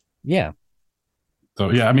grilling. Yeah. So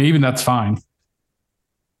yeah, I mean, even that's fine.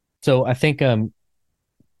 So I think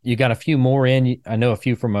you got a few more in. I know a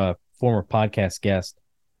few from a former podcast guest.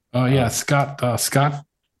 Oh yeah, Scott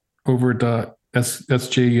over at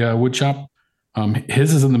SJ Woodshop.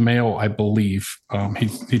 His is in the mail, I believe.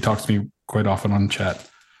 He talks to me quite often on chat.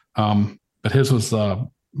 But his was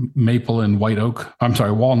maple and white oak. I'm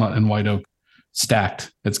sorry, walnut and white oak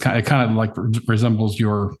stacked. It kind of like resembles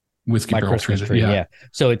your whiskey barrel tree. Yeah.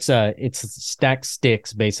 So it's stacked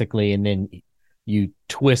sticks basically, and then you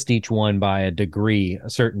twist each one by a degree, a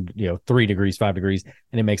certain 3 degrees, 5 degrees,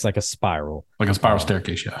 and it makes like a spiral,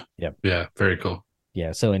 staircase. Yeah. Yep. Yeah. Very cool.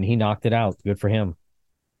 Yeah. So and he knocked it out. Good for him.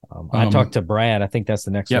 I talked to Brad. I think that's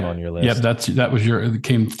the next one on your list. Yeah, that was it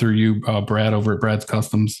came through you, Brad, over at Brad's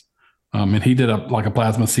Customs. And he did a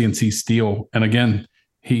plasma CNC steel. And again,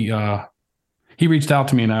 he reached out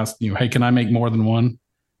to me and asked, hey, can I make more than one?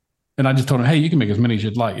 And I just told him, hey, you can make as many as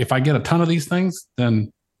you'd like. If I get a ton of these things,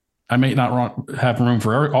 then I may not have room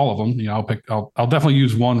for all of them. I'll definitely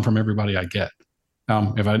use one from everybody I get.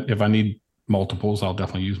 If I need multiples, I'll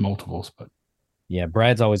definitely use multiples. But yeah,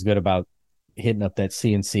 Brad's always good about hitting up that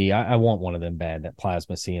CNC. I want one of them bad, that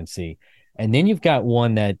plasma CNC. And then you've got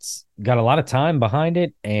one that's got a lot of time behind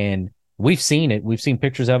it, and we've seen it. We've seen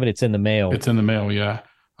pictures of it. It's in the mail. Yeah.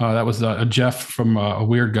 That was a Jeff from a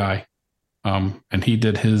Weird Guy. And he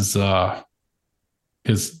did his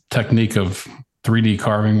technique of 3D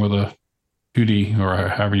carving with a 2D, or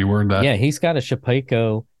however you word that. Yeah, he's got a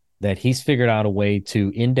Shapeiko that he's figured out a way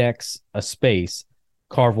to index a space,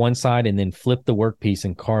 carve one side, and then flip the workpiece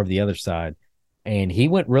and carve the other side. And he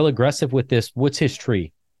went real aggressive with this. What's his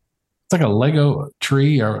tree? It's like a Lego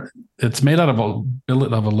tree, or it's made out of a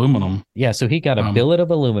billet of aluminum. Yeah, so he got a billet of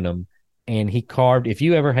aluminum, and he carved. If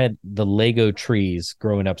you ever had the Lego trees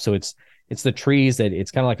growing up, so it's the trees that it's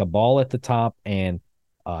kind of like a ball at the top, and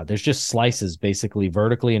there's just slices basically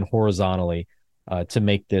vertically and horizontally to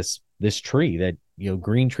make this tree, that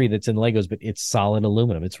green tree that's in Legos, but it's solid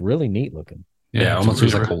aluminum. It's really neat looking. Yeah, almost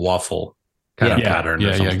looks like a waffle kind of pattern.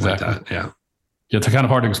 Yeah, exactly. Like that. Yeah, it's kind of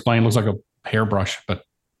hard to explain. It looks like a hairbrush, but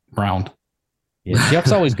round. Yeah,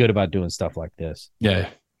 Jeff's always good about doing stuff like this. Yeah,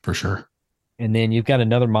 for sure. And then you've got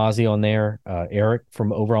another Mozzie on there, Eric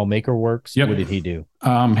from Overall Maker Works. Yep. What did he do?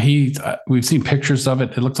 We've seen pictures of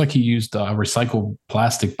it. It looks like he used recycled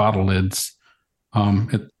plastic bottle lids.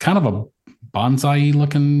 It's kind of a bonsai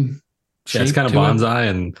looking shape. Yeah, it's kind of bonsai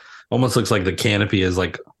and almost looks like the canopy is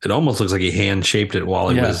like, it almost looks like he hand shaped it while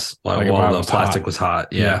the plastic was hot.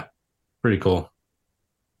 Yeah. Pretty cool.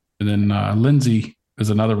 And then Lindsay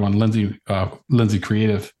is another one. Lindsay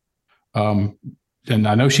Creative. And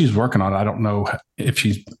I know she's working on it. I don't know if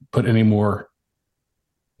she's put any more.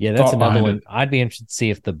 Yeah, that's another one. I'd be interested to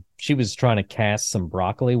see if she was trying to cast some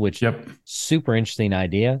broccoli, which super interesting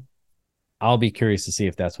idea. I'll be curious to see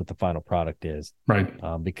if that's what the final product is. Right.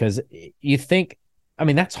 Because you think,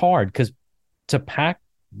 that's hard, because to pack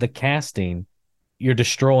the casting, you're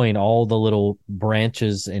destroying all the little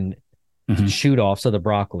branches and shoot offs of the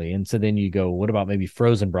broccoli. And so then you go, what about maybe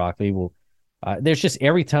frozen broccoli? Well, there's just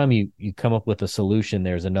every time you come up with a solution,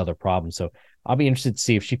 there's another problem. So I'll be interested to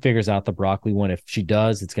see if she figures out the broccoli one. If she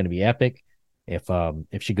does, it's going to be epic. If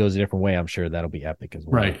she goes a different way, I'm sure that'll be epic as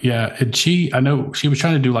well. Right. Yeah. And I know she was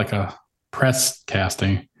trying to do like a press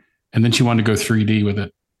casting, and then she wanted to go 3D with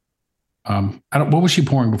it. What was she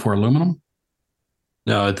pouring before? Aluminum?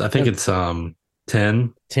 No, I think it's 10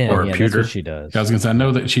 or yeah, pewter. That's what she does. Yeah, I was going to say, I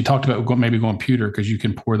know that she talked about maybe going pewter, because you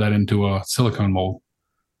can pour that into a silicone mold,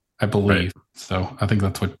 I believe. Right. So I think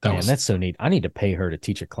that's what that was. That's so neat. I need to pay her to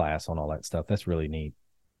teach a class on all that stuff. That's really neat.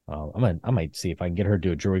 I might see if I can get her to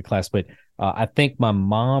do a jewelry class, but I think my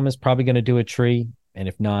mom is probably going to do a tree. And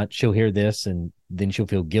if not, she'll hear this and then she'll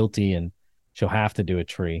feel guilty and she'll have to do a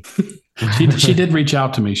tree. She did reach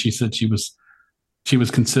out to me. She said she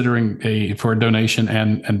was considering for a donation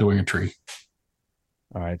and doing a tree.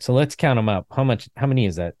 All right. So let's count them up. How many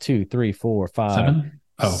is that? 2, 3, 4, 5,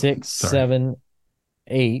 6, 7,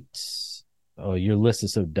 8. Oh, your list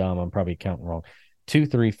is so dumb. I'm probably counting wrong. 2,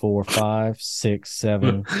 3, 4, 5, 6,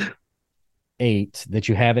 7, 8 that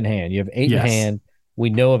you have in hand. You have 8 in hand. We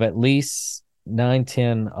know of at least 9,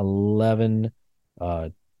 10, 11,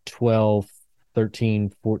 12,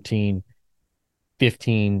 13, 14,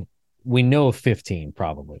 15. We know of 15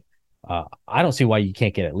 probably. I don't see why you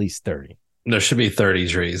can't get at least 30. There should be 30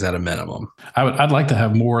 trees at a minimum. I'd like to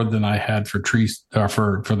have more than I had for trees or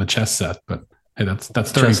for the chess set, but hey, that's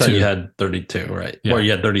 32. Chess set you had 32, right? Yeah. Or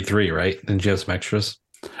you had 33, right? Didn't you have some extras?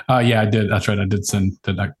 Yeah, I did. That's right. I did send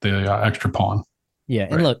the extra pawn. Yeah,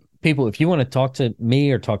 and look, people, if you want to talk to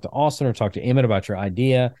me or talk to Austin or talk to Emmett about your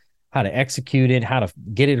idea, how to execute it, how to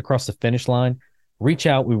get it across the finish line, reach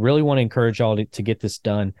out. We really want to encourage y'all to get this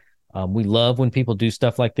done. We love when people do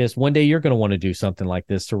stuff like this. One day you're going to want to do something like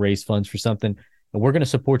this to raise funds for something, and we're going to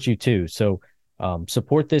support you too. So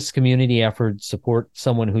support this community effort, support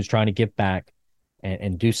someone who's trying to give back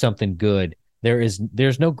and do something good.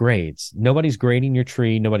 There's no grades. Nobody's grading your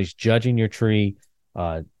tree. Nobody's judging your tree.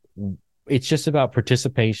 It's just about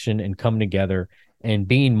participation and coming together and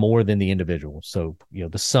being more than the individual. So,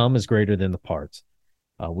 the sum is greater than the parts.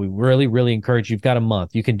 We really, really encourage you. You've got a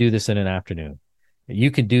month. You can do this in an afternoon.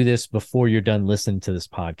 You can do this before you're done listening to this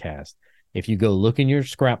podcast. If you go look in your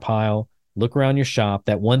scrap pile, look around your shop,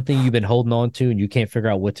 that one thing you've been holding on to and you can't figure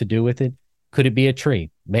out what to do with it, could it be a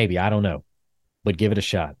tree? Maybe, I don't know, but give it a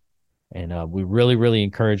shot. And we really, really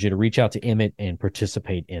encourage you to reach out to Emmett and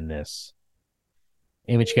participate in this.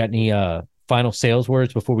 Emmett, you got any final sales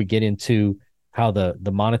words before we get into how the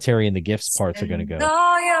monetary and the gifts parts are going to go?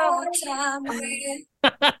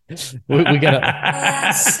 we got to,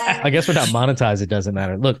 I guess we're not monetized. It doesn't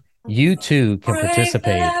matter. Look, you too can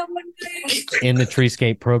participate in the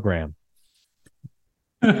Treescape program.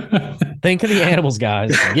 Think of the animals,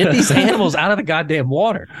 guys. Get these animals out of the goddamn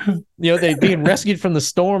water. They're being rescued from the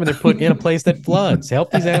storm and they're put in a place that floods.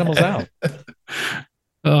 Help these animals out.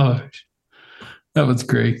 Oh, that was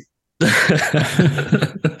great.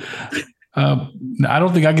 I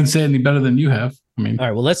don't think I can say any better than you have. I mean, all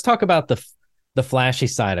right. Well, let's talk about the flashy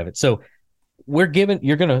side of it. So you're going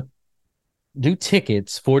to do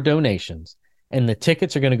tickets for donations, and the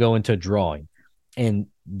tickets are going to go into a drawing. And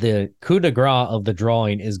the coup de grace of the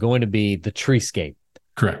drawing is going to be the Treescape.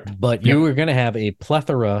 Correct. But you are going to have a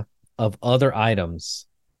plethora of other items.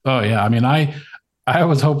 Oh, yeah. I mean, I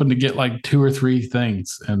was hoping to get like 2 or 3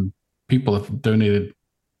 things, and people have donated.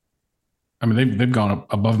 I mean, they've gone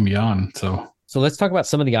above and beyond. So let's talk about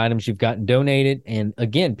some of the items you've gotten donated. And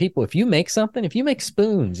again, people, if you make something, if you make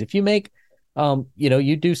spoons, if you make,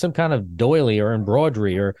 you do some kind of doily or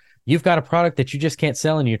embroidery, or you've got a product that you just can't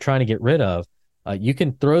sell and you're trying to get rid of, you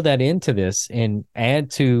can throw that into this and add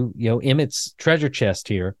to, Emmett's treasure chest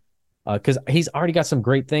here, because he's already got some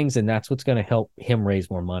great things, and that's what's going to help him raise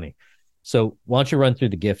more money. So why don't you run through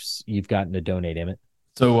the gifts you've gotten to donate, Emmett?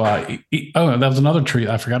 So, that was another tree.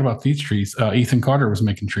 I forgot about these trees. Ethan Carter was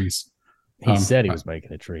making trees. He said he was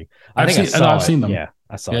making a tree. I've seen them. Yeah,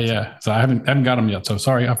 I saw it. Yeah. So I haven't got them yet. So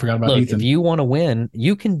sorry, I forgot about Ethan. If you want to win,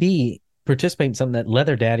 you can participate in something that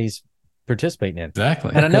Leather Daddy's participating in.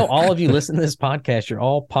 Exactly. And I know all of you listen to this podcast, you're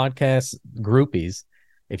all podcast groupies.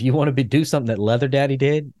 If you want to do something that Leather Daddy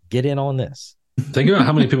did, get in on this. Think about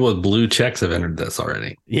how many people with blue checks have entered this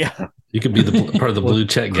already. Yeah. You could be the part of the blue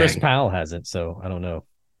check Chris gang. Powell hasn't, so I don't know.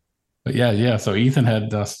 But yeah. So Ethan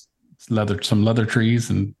had some leather trees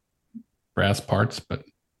and brass parts, but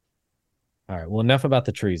all right. Well, enough about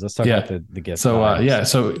the trees. Let's talk about the gifts. So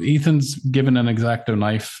so Ethan's given an X-Acto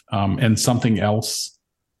knife and something else.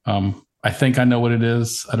 I think I know what it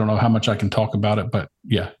is. I don't know how much I can talk about it, but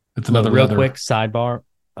yeah, it's another real quick sidebar.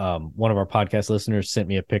 One of our podcast listeners sent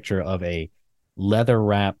me a picture of a leather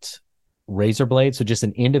wrapped razor blade. So just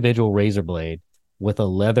an individual razor blade with a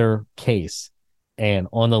leather case. And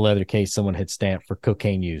on the leather case, someone had stamped for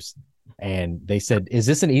cocaine use. And they said, "Is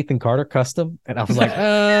this an Ethan Carter custom?" And I was like,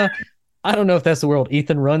 I don't know if that's the world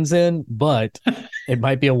Ethan runs in, but it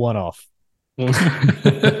might be a one-off. All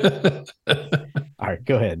right,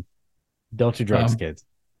 go ahead. Don't do drugs, kids.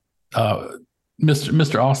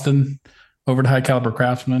 Mr. Austin over at High Caliber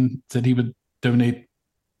Craftsman said he would donate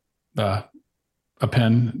a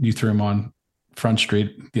pen. You threw him on Front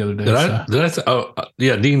Street the other day. Did I say? Oh,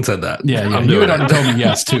 yeah. Dean said that. Yeah. You had already told me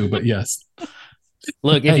yes too, but yes.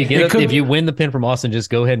 Look, if you win the pen from Austin,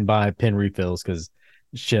 just go ahead and buy pen refills, because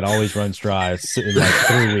shit always runs dry in like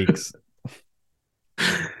 3 weeks.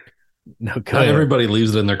 No, not everybody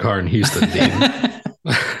leaves it in their car in Houston, Dean.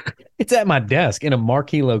 It's at my desk in a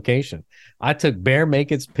marquee location. I took Bear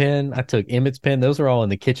Makeit's pen. I took Emmett's pen. Those are all in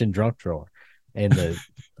the kitchen drunk drawer. And the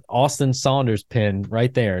Austin Saunders pen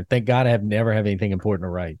right there. Thank God I never have anything important to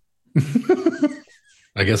write.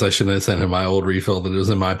 I guess I shouldn't have sent him my old refill that was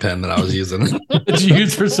in my pen that I was using. That you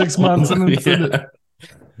used for 6 months and then send it.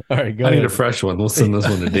 All right, go I ahead. need a fresh one. We'll send this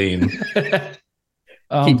one to Dean.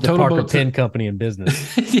 Keep the Parker Pen Company in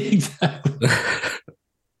business. Exactly.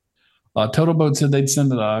 Total Boat said they'd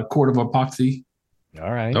send a quart of epoxy.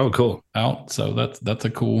 All right. Oh, cool. Out. So that's a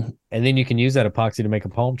cool. And then you can use that epoxy to make a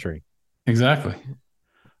palm tree. Exactly.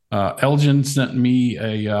 Elgin sent me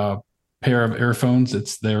a pair of earphones.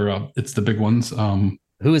 It's the big ones.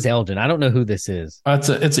 Who is Elgin? I don't know who this is. It's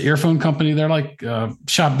an earphone company. They're like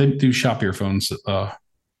shop. They do shop earphones.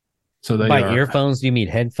 So they by earphones. Do you mean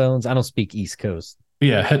headphones? I don't speak East Coast.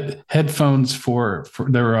 Yeah, headphones for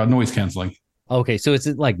their noise canceling. Okay, so is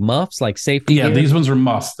it like muffs, like safety? Yeah, gear? these ones are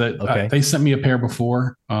muffs. Okay. They sent me a pair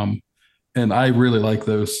before, and I really like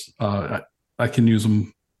those. I can use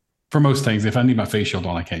them for most things. If I need my face shield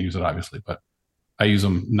on, I can't use it, obviously, but I use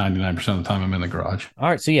them 99% of the time I'm in the garage. All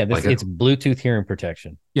right, so yeah, it's Bluetooth hearing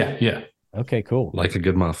protection. Yeah. Okay, cool. Like a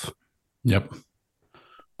good muff. Yep.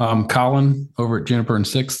 Colin over at Juniper and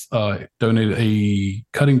Six donated a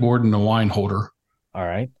cutting board and a wine holder. All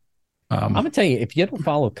right. I'm gonna tell you, if you don't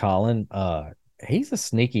follow Colin, he's a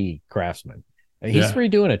sneaky craftsman. He's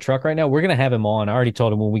redoing a truck right now. We're gonna have him on. I already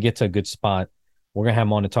told him when we get to a good spot, we're gonna have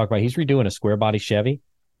him on to talk about. He's redoing a square body Chevy,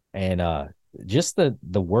 and just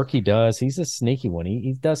the work he does. He's a sneaky one.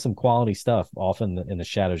 He does some quality stuff off in the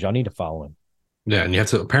shadows. Y'all need to follow him. Yeah, and you have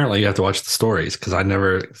to watch the stories because I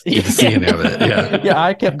never get to see any of it. Yeah, yeah.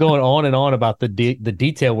 I kept going on and on about the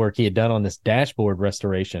detail work he had done on this dashboard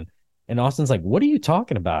restoration. And Austin's like, "What are you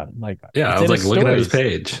talking about?" I'm like, yeah, I was like looking at his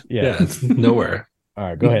page. Yeah, it's nowhere. All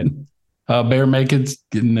right, go ahead. Bear Maked's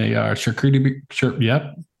getting a charcuterie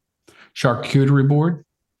board.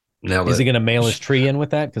 Is he going to mail his tree in with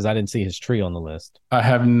that? Because I didn't see his tree on the list. I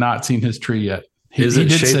have not seen his tree yet. Is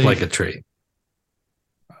it shaped like a tree?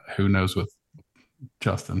 Who knows with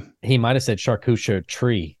Justin? He might have said charcuterie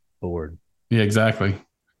tree board. Yeah, exactly.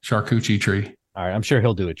 Charcuterie tree. All right, I'm sure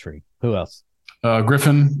he'll do a tree. Who else?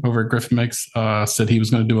 Griffin over at Griffin Makes said he was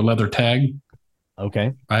going to do a leather tag.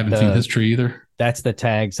 Okay. I haven't seen his tree either. That's the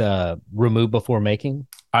tags remove before making?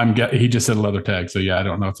 He just said a leather tag. So yeah, I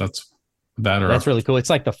don't know if that's that or that's really cool. It's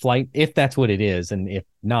like the flight, if that's what it is. And if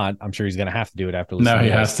not, I'm sure he's going to have to do it after listening. No, he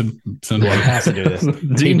has to send one. He has to do this.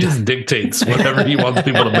 Dean just dictates whatever he wants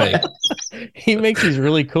people to make. He makes these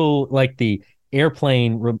really cool, like the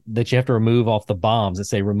airplane that you have to remove off the bombs that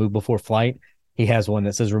say remove before flight. He has one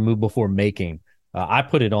that says remove before making. I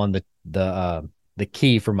put it on the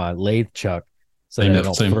key for my lathe chuck so that I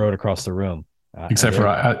don't throw it across the room. Except for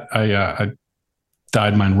I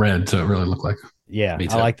dyed mine red, so it really looked like. Yeah,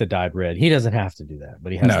 I like the dyed red. He doesn't have to do that,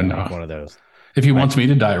 but he has to make one of those. If he wants me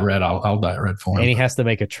to dye it red, I'll dye it red for him. And he has to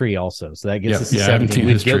make a tree also, so that gets us to 17.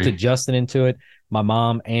 We guilted Justin into it, my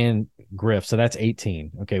mom and Griff, so that's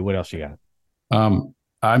 18. Okay, what else you got?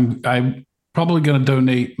 I'm probably going to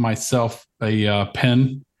donate myself a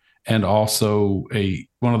pen. And also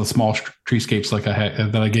one of the small treescapes like I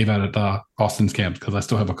had that I gave out at Austin's camp because I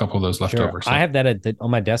still have a couple of those left over. So. I have that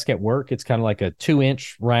on my desk at work. It's kind of like a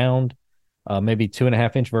 2-inch round, maybe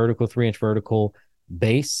 2.5-inch vertical, 3-inch vertical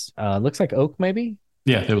base. Looks like oak, maybe.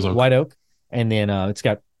 Yeah, it was oak. White oak, and then it's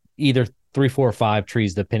got either 3, 4, or 5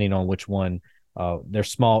 trees depending on which one. They're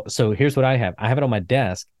small. So here's what I have. I have it on my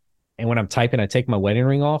desk, and when I'm typing, I take my wedding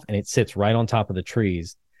ring off, and it sits right on top of the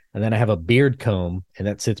trees. And then I have a beard comb, and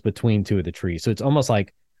that sits between 2 of the trees. So it's almost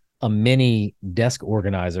like a mini desk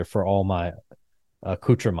organizer for all my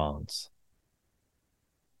accoutrements.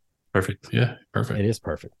 Perfect. Yeah, perfect. It is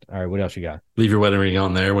perfect. All right, what else you got? Leave your wedding ring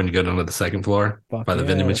on there when you go down to the second floor by the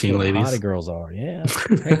vending machine ladies. Hottie girls are, yeah.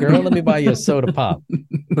 Hey, girl, let me buy you a soda pop.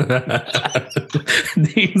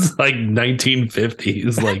 These like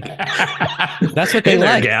 1950s, like that's what they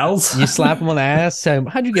like. Gals, you slap them on the ass. Say,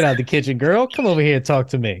 how'd you get out of the kitchen, girl? Come over here and talk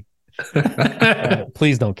to me.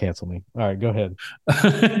 Please don't cancel me. All right, go ahead.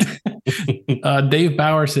 Dave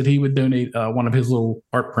Bauer said he would donate one of his little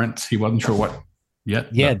art prints. He wasn't sure what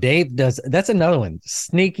yet. Yeah, Dave does. That's another one.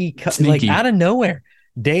 Sneaky, like out of nowhere.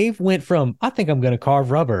 Dave went from, I think I'm going to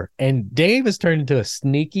carve rubber, and Dave has turned into a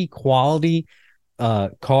sneaky quality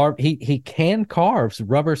carve. He can carves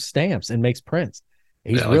rubber stamps and makes prints.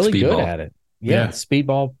 He's really good at it. Yeah,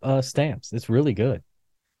 speedball stamps. It's really good.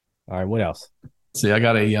 All right, what else? See, I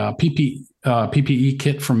got a PPE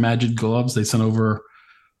kit from Magic Gloves. They sent over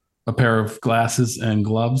a pair of glasses and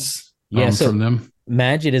gloves from them.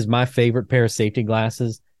 Magid is my favorite pair of safety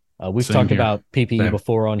glasses. We've talked about PPE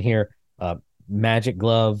before on here. Magic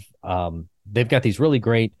Glove. They've got these really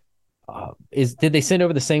great. Did they send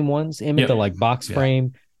over the same ones? Emmett, the like box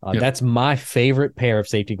frame. That's my favorite pair of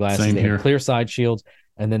safety glasses. They have clear side shields,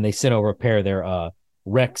 and then they sent over a pair of their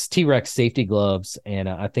T-Rex safety gloves, and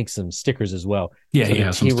I think some stickers as well. Yeah, so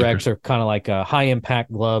yeah. T-Rex are kind of like a high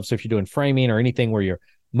impact gloves. So if you're doing framing or anything where you're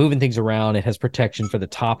moving things around, it has protection for the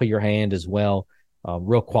top of your hand as well.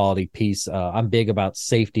 Real quality piece. I'm big about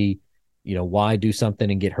safety. Why do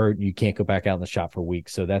something and get hurt and you can't go back out in the shop for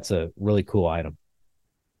weeks? So that's a really cool item.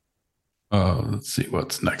 Let's see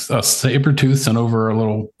what's next. Sabretooth sent over a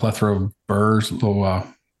little plethora of burrs, little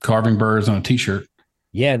carving burrs on a t-shirt.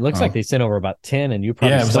 Yeah, it looks like they sent over about 10, and you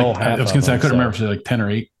probably stole half. I was going to say, I couldn't remember if it was like 10 or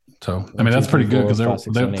 8. So, I mean, that's pretty good because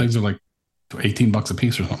things are like $18 a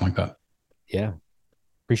piece or something like that. Yeah.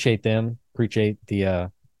 Appreciate them. Appreciate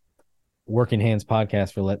the Working Hands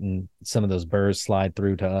podcast for letting some of those burrs slide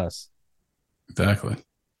through to us. Exactly.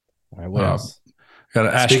 All right, what else?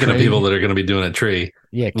 Got an Speaking of people that are going to be doing a tree.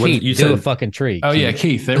 Yeah, Keith, you do a fucking tree. Oh, Keith. Yeah,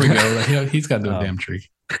 Keith. There we go. He's got to do a damn tree.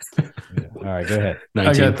 Yeah. All right, go ahead.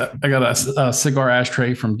 I got a cigar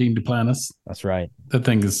ashtray from Dean Duplantis. That's right.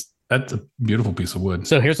 That's a beautiful piece of wood.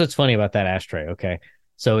 So here's what's funny about that ashtray. Okay,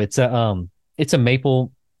 so it's a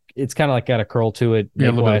maple. It's kind of like got a curl to it.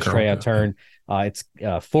 Maple ashtray. I turn. It's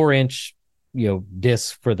 4-inch,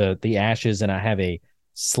 disc for the ashes, and I have a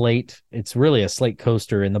slate. It's really a slate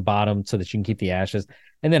coaster in the bottom so that you can keep the ashes.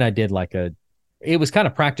 And then I did it was kind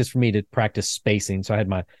of practice for me to practice spacing. So I had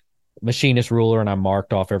my machinist ruler and I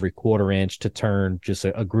marked off every 1/4 inch to turn just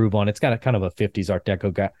a groove on. It's got a kind of a 50s Art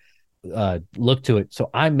Deco look to it. So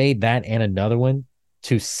I made that and another one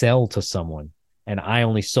to sell to someone. And I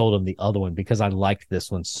only sold them the other one because I liked this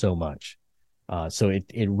one so much. So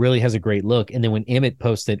it really has a great look. And then when Emmett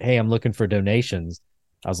posted, "Hey, I'm looking for donations,"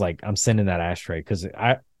 I was like, I'm sending that ashtray because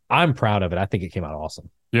I'm proud of it. I think it came out awesome.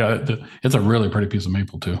 Yeah, it's a really pretty piece of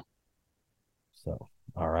maple too. So,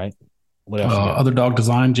 all right. What else? Other dog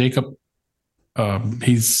design, Jacob.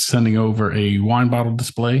 He's sending over a wine bottle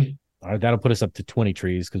display. All right, that'll put us up to 20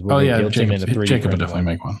 trees because Jacob would definitely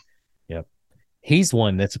make one. Yep. He's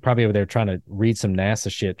one that's probably over there trying to read some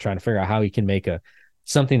NASA shit, trying to figure out how he can make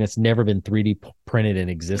something that's never been 3D printed in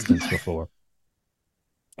existence before.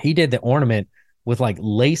 He did the ornament with like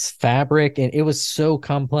lace fabric, and it was so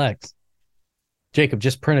complex. Jacob,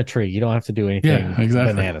 just print a tree. You don't have to do anything. Yeah,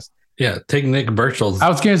 exactly. Bananas. Yeah, take Nick Birchall's. I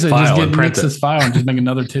was going to say, just get Nick's file and just make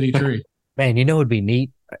another titty tree. Man, it would be neat.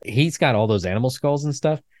 He's got all those animal skulls and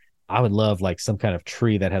stuff. I would love like some kind of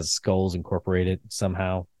tree that has skulls incorporated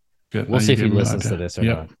somehow. Good. We'll see if he listens to this or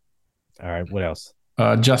not. All right, what else?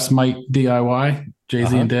 Just Might DIY.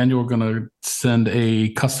 Jay-Z and Daniel are going to send a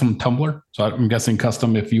custom tumbler. So I'm guessing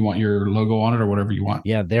custom if you want your logo on it or whatever you want.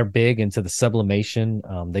 Yeah, they're big into the sublimation.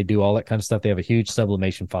 They do all that kind of stuff. They have a huge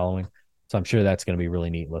sublimation following. So I'm sure that's going to be really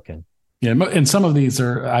neat looking. Yeah, and some of these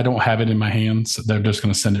I don't have it in my hands. They're just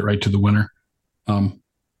going to send it right to the winner.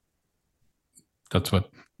 That's what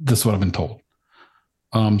I've been told.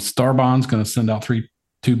 Starbond's going to send out 3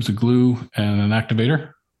 tubes of glue and an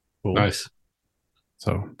activator. Cool. Nice.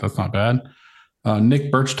 So that's not bad.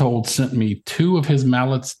 Nick Birchtold sent me 2 of his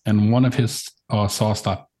mallets and 1 of his saw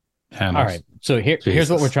stop handles. All right. So here's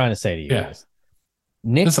what we're trying to say to you guys.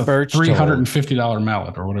 Nick Birchtold, $350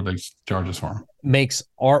 mallet or whatever they charge us for him, makes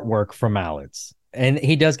artwork for mallets. And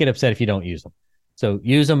he does get upset if you don't use them. So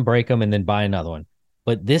use them, break them, and then buy another one.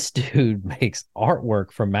 But this dude makes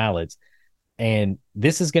artwork for mallets. And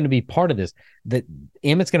this is going to be part of this. That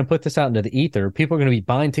Emmett's going to put this out into the ether. People are going to be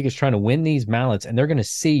buying tickets trying to win these mallets, and they're going to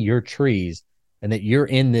see your trees and that you're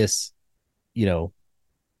in this,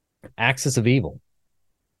 axis of evil.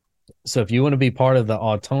 So if you want to be part of the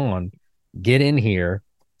autumn, get in here,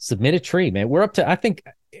 submit a tree, man. We're up to, I think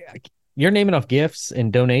you're naming off gifts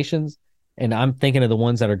and donations, and I'm thinking of the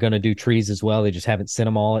ones that are going to do trees as well. They just haven't sent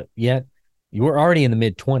them all yet. You were already in the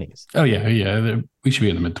mid-20s. Oh, yeah. We should be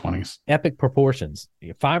in the mid-20s. Epic proportions.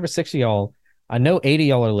 5 or 6 of y'all. I know 8 of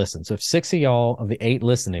y'all are listening. So if 6 of y'all of the 8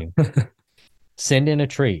 listening, send in a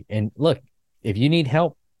tree. And look, if you need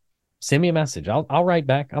help, send me a message. I'll write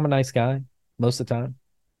back. I'm a nice guy most of the time.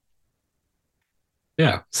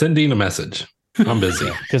 Yeah, send Dean a message. I'm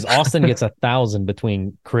busy. Because Austin gets 1,000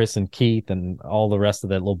 between Chris and Keith and all the rest of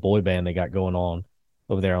that little boy band they got going on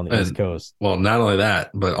over there on the East Coast. Well, not only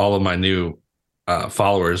that, but all of my new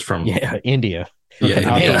followers from India.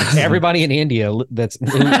 Yeah, everybody in India that's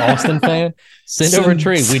new Austin fan, send over a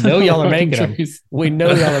tree. We know y'all are making them. We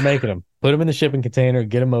know y'all are making them. Put them in the shipping container.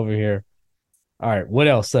 Get them over here. All right. What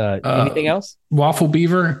else? Anything else? Waffle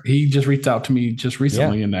Beaver. He just reached out to me just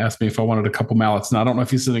recently and asked me if I wanted a couple mallets. Now, I don't know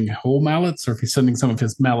if he's sending whole mallets or if he's sending some of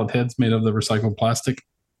his mallet heads made of the recycled plastic.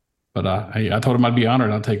 But I told him I'd be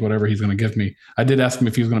honored. I'll take whatever he's going to give me. I did ask him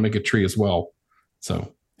if he was going to make a tree as well.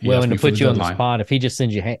 So, and to put you on the spot, if he just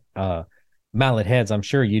sends you mallet heads, I'm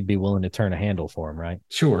sure you'd be willing to turn a handle for him, right?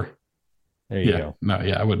 Sure. There you go. No,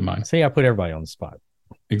 yeah, I wouldn't mind. See, I put everybody on the spot.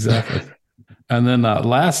 Exactly. And then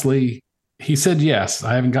lastly, he said yes.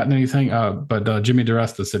 I haven't gotten anything, but Jimmy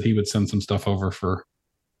DeResta said he would send some stuff over for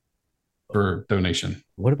donation.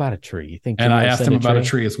 What about a tree? You think? And I asked him about a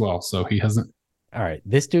tree as well, so he hasn't. All right,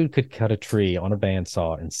 this dude could cut a tree on a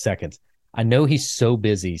bandsaw in seconds. I know he's so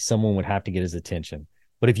busy, someone would have to get his attention.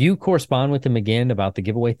 But if you correspond with him again about the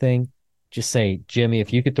giveaway thing, just say, Jimmy,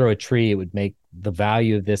 if you could throw a tree, it would make the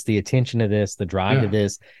value of this, the attention of this, the drive to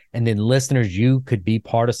this. And then listeners, you could be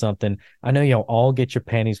part of something. I know y'all all get your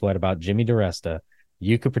panties wet about Jimmy DeResta.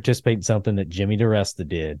 You could participate in something that Jimmy DeResta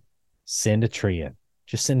did. Send a tree in.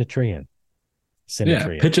 Just send a tree in.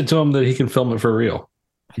 Pitch it to him that he can film it for real.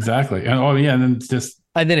 Exactly. And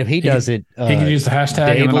then if he does it, he can use the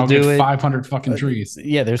hashtag Dave and then I'll get 500 fucking trees.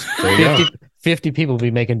 Yeah, there's 50 people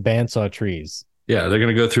be making bandsaw trees. Yeah, they're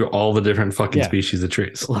going to go through all the different fucking species of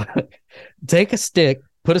trees. Take a stick,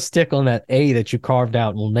 put a stick on that A that you carved out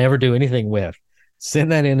and will never do anything with.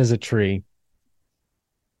 Send that in as a tree.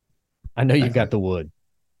 I know you've got the wood.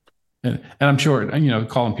 And I'm sure,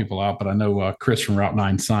 calling people out, but I know Chris from Route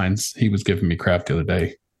 9 Signs, he was giving me crap the other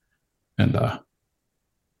day. And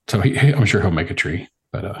so I'm sure he'll make a tree.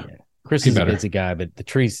 But Chris is a busy guy, but the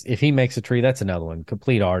trees, if he makes a tree, that's another one.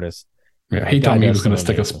 Complete artist. Yeah, he told me he was going to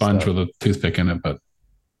stick a sponge with a toothpick in it, but.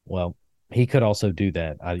 Well, he could also do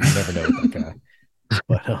that. You never know with that guy.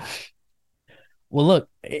 But, well, look,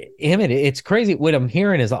 Emmett, it's crazy. What I'm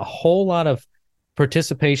hearing is a whole lot of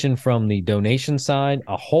participation from the donation side,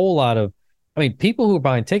 a whole lot of, people who are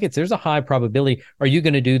buying tickets, there's a high probability. Are you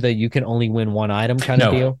going to do the you can only win one item kind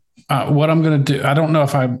of deal? What I'm going to do, I don't know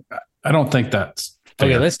if I don't think that's fair.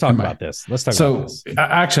 Okay, let's talk about this.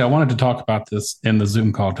 Actually, I wanted to talk about this in the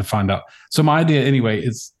Zoom call to find out. So my idea anyway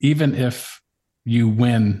is even if you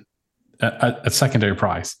win a secondary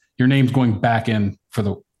prize, your name's going back in for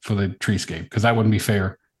the treescape, because that wouldn't be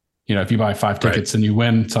fair. If you buy 5 tickets and you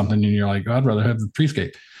win something and you're like, I'd rather have the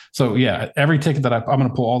treescape. So yeah, every ticket that I'm going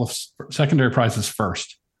to pull all the secondary prizes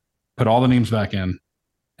first, put all the names back in,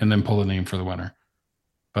 and then pull the name for the winner.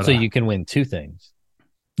 But, so you can win 2 things.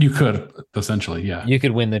 You could essentially, yeah. You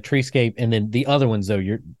could win the treescape, and then the other ones though.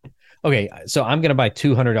 Okay. So I'm going to buy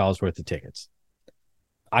 $200 worth of tickets.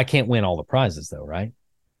 I can't win all the prizes though, right?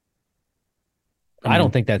 I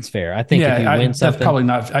don't think that's fair. I think if you win something, that's probably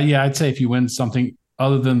not. I'd say if you win something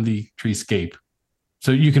other than the treescape,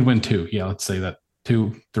 so you can win 2. Yeah, let's say that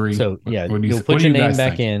 2, 3. So you'll put your name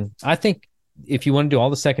back in. I think if you want to do all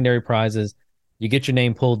the secondary prizes, you get your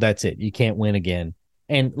name pulled. That's it. You can't win again.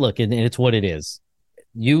 And look, and it's what it is.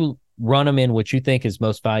 You run them in what you think is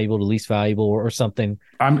most valuable to least valuable or something.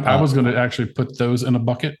 I was going to actually put those in a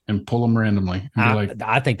bucket and pull them randomly.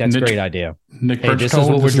 I think that's a great idea. Nick, this is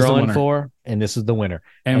what we're drawing for, and this is the winner.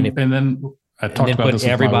 And then I talked about put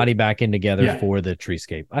everybody back in together for the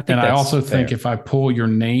treescape. I think. And I also think if I pull your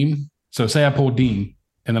name, so say I pull Dean,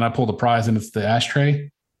 and then I pull the prize, and it's the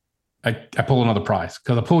ashtray. I pull another prize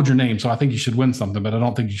because I pulled your name, so I think you should win something, but I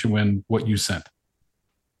don't think you should win what you sent.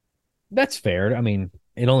 That's fair.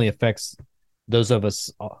 It only affects those of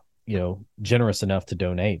us, generous enough to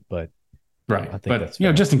donate. But right, I think that's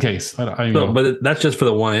fair. Just in case. But that's just for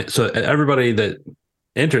the one. So everybody that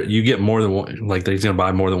enter, you get more than one. Like they're going to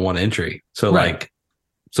buy more than one entry. So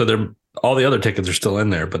all the other tickets are still in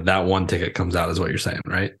there, but that one ticket comes out, is what you're saying,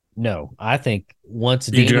 right? No, I think once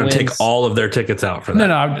you're going to take all of their tickets out for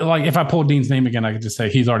that. No. Like if I pull Dean's name again, I could just say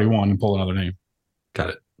he's already won and pull another name. Got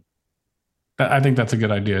it. I think that's a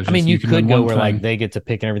good idea. You could go where like they get to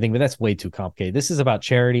pick and everything, but that's way too complicated. This is about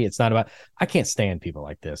charity. It's not about. I can't stand people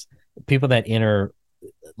like this. People that enter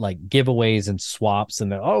like giveaways and swaps,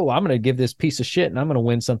 and they're, I'm going to give this piece of shit and I'm going to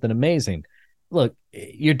win something amazing. Look,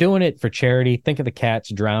 you're doing it for charity. Think of the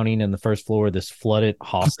cats drowning in the first floor of this flooded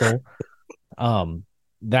hostel.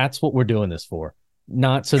 That's what we're doing this for,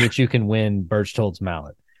 not so that you can win Birchtold's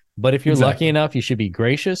mallet. But if you're lucky enough, you should be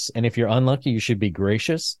gracious, and if you're unlucky, you should be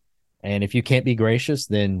gracious. And if you can't be gracious,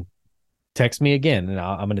 then text me again, and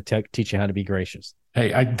I'm going to teach you how to be gracious.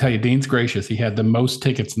 Hey, I can tell you, Dean's gracious. He had the most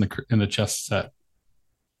tickets in the chess set.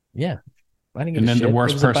 Yeah, and then the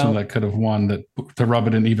worst person that could have won to rub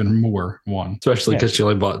it in even more won. Especially because she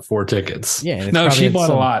only bought 4 tickets. Yeah, no, she bought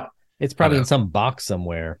a lot. It's probably in some box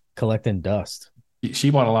somewhere collecting dust. She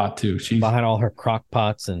bought a lot too. She's behind all her crock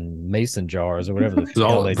pots and mason jars or whatever.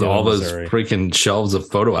 all those freaking shelves of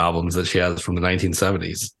photo albums that she has from the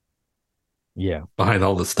 1970s. Yeah, behind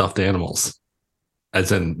all the stuffed animals,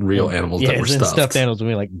 as in real animals that were stuffed. Stuffed animals,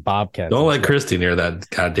 like bobcats. Don't let Christy near that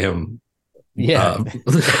goddamn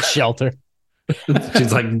shelter.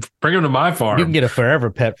 She's like, bring him to my farm. You can get a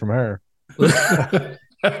forever pet from her.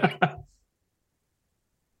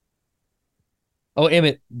 Oh,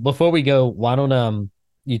 Emmett, before we go, why don't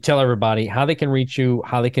you tell everybody how they can reach you,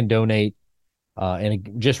 how they can donate,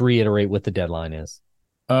 and just reiterate what the deadline is.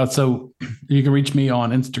 So you can reach me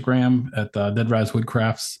on Instagram at Deadrise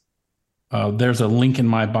Woodcrafts. There's a link in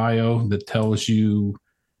my bio that tells you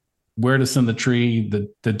where to send the tree.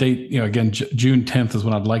 The date, again, June 10th is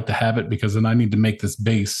when I'd like to have it, because then I need to make this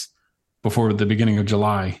base before the beginning of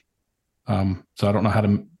July. So I don't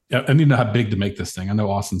know I need to know how big to make this thing. I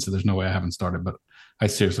know Austin said there's no way I haven't started, but I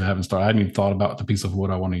seriously haven't started. I hadn't even thought about the piece of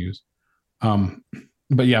wood I want to use.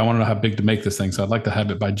 But yeah, I want to know how big to make this thing. So I'd like to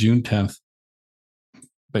have it by June 10th.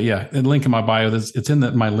 But yeah, the link in my bio, it's in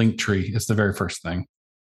my link tree. It's the very first thing.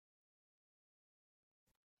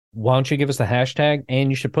 Why don't you give us the hashtag, and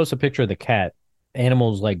you should post a picture of the cat.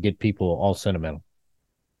 Animals like get people all sentimental.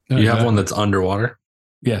 You have one that's underwater?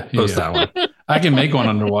 Yeah. Post that one. I can make one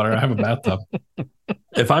underwater. I have a bathtub.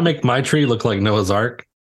 If I make my tree look like Noah's Ark,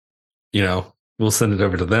 we'll send it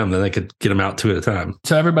over to them. Then they could get them out 2 at a time.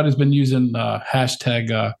 So everybody's been using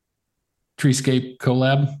hashtag Treescape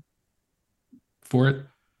collab for it.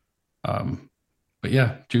 But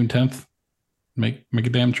yeah, June 10th, make a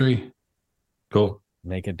damn tree. Cool.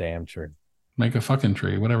 Make a damn tree. Make a fucking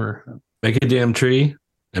tree, whatever. Make a damn tree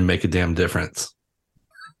and make a damn difference.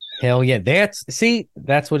 Hell yeah. That's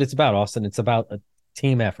what it's about, Austin. It's about a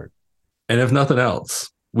team effort. And if nothing else,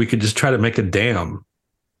 we could just try to make a dam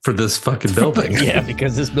for this fucking building. Yeah,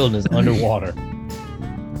 because this building is underwater.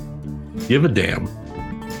 Give a damn.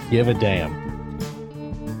 Give a damn.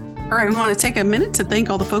 All right, we want to take a minute to thank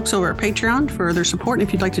all the folks over at Patreon for their support. And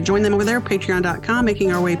if you'd like to join them over there, patreon.com,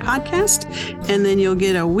 Making Our Way podcast. And then you'll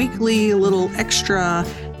get a weekly little extra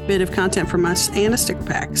bit of content from us and a sticker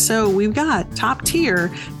pack. So we've got top tier,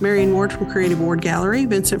 Marion Ward from Creative Ward Gallery,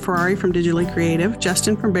 Vincent Ferrari from Digitally Creative,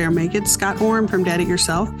 Justin from Bear Make It, Scott Orm from Daddy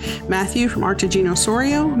Yourself, Matthew from Artigino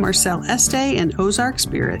Sorio, Marcel Este, and Ozark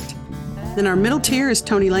Spirit. Then our middle tier is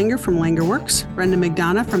Tony Langer from Langer Works, Brenda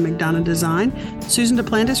McDonough from McDonough Design, Susan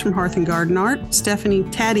DePlantis from Hearth and Garden Art, Stephanie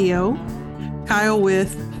Taddeo, Kyle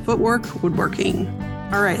with Footwork Woodworking.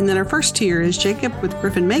 All right, and then our first tier is Jacob with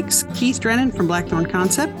Griffin Makes, Keith Drennan from Blackthorn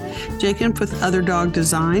Concept, Jacob with Other Dog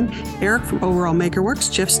Design, Eric from Overall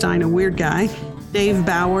Makerworks, Jeff Stein, a Weird Guy, Dave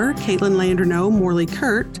Bauer, Caitlin Landerneau, Morley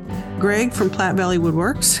Kurt, Greg from Platte Valley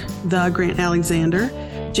Woodworks, The Grant Alexander,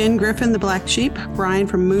 Jen Griffin, The Black Sheep, Brian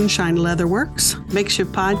from Moonshine Leatherworks,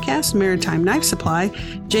 Makeshift Podcast, Maritime Knife Supply,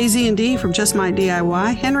 JZ&D from Just My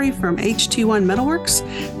DIY, Henry from H21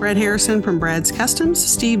 Metalworks, Brad Harrison from Brad's Customs,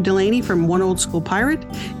 Steve Delaney from One Old School Pirate,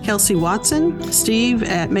 Kelsey Watson, Steve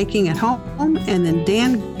at Making at Home, and then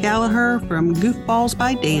Dan Gallagher from Goofballs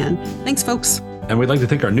by Dan. Thanks, folks. And we'd like to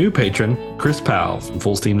thank our new patron, Chris Powell from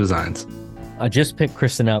Full Steam Designs. I just picked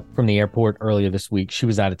Kristen up from the airport earlier this week. She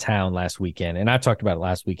was out of town last weekend, and I talked about it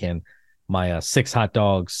last weekend. My 6 hot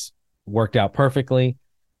dogs worked out perfectly.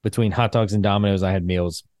 Between hot dogs and Domino's, I had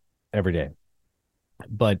meals every day.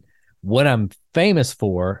 But what I'm famous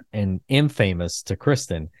for and infamous to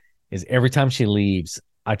Kristen is every time she leaves,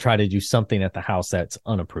 I try to do something at the house that's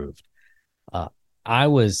unapproved. I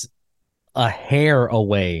was a hair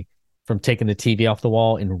away from taking the TV off the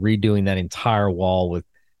wall and redoing that entire wall with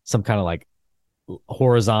some kind of like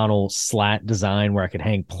horizontal slat design where I could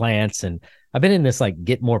hang plants. And I've been in this like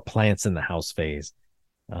get more plants in the house phase.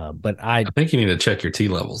 But I think you need to check your tea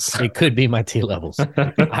levels. It could be my tea levels.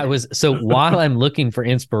 So while I'm looking for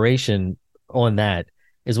inspiration on that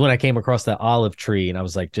is when I came across that olive tree, and I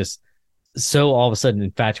was like just so all of a sudden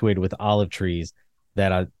infatuated with olive trees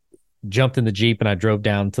that I jumped in the Jeep and I drove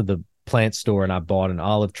down to the plant store and I bought an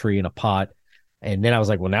olive tree and a pot. And then I was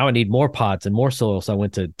like, well, now I need more pots and more soil. So I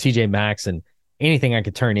went to TJ Maxx, and anything I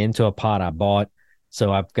could turn into a pot I bought.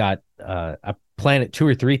 So I've got I planted 2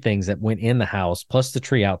 or 3 things that went in the house, plus the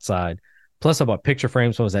tree outside. Plus I bought picture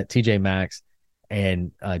frames when I was at TJ Maxx,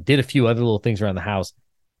 and did a few other little things around the house.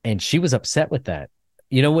 And she was upset with that.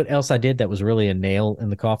 You know what else I did that was really a nail in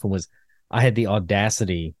the coffin was I had the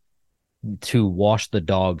audacity to wash the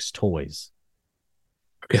dog's toys.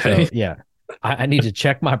 Okay. So, yeah. I need to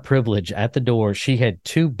check my privilege at the door. She had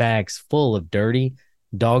 2 bags full of dirty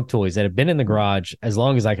dog toys that have been in the garage as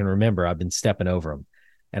long as I can remember. I've been stepping over them.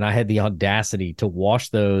 And I had the audacity to wash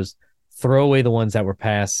those, throw away the ones that were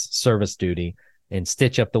past service duty, and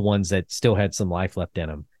stitch up the ones that still had some life left in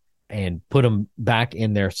them and put them back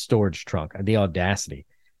in their storage trunk. The audacity.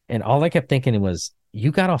 And all I kept thinking was,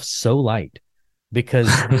 you got off so light, because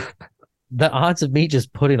the odds of me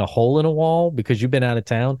just putting a hole in a wall because you've been out of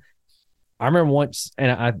town. I remember once,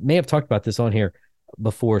 and I may have talked about this on here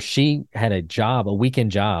before, she had a weekend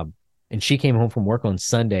job, and she came home from work on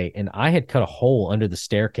Sunday, and I had cut a hole under the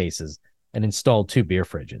staircases and installed 2 beer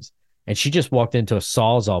fridges. and she just walked into a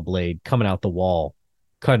Sawzall blade coming out the wall,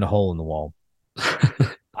 cutting a hole in the wall.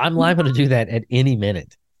 I'm liable to do that at any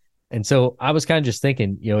minute. And so I was kind of just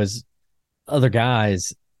thinking, as other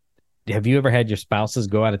guys, have you ever had your spouses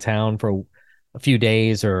go out of town for a few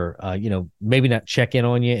days or, maybe not check in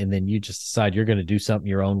on you, and then you just decide you're going to do something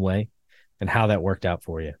your own way, and how that worked out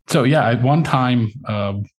for you? So, yeah, at one time,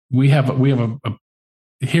 we have a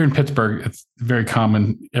here in Pittsburgh, it's very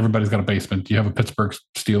common. Everybody's got a basement. You have a Pittsburgh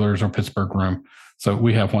Steelers or Pittsburgh room. So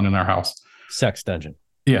we have one in our house. Sex dungeon.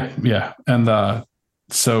 Yeah. And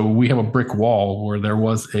so we have a brick wall where there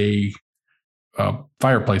was a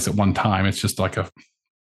fireplace at one time. It's just like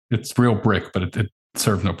it's real brick, but it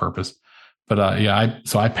serves no purpose. But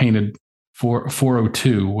I painted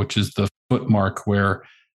 402, which is the foot mark where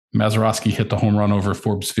Mazeroski hit the home run over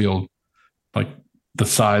Forbes Field, like the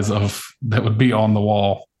size of that would be on the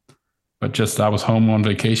wall. But I was home on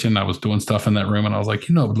vacation. I was doing stuff in that room, and I was like,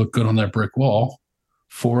 it would look good on that brick wall.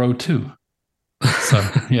 402. So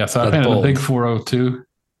I painted a big 402.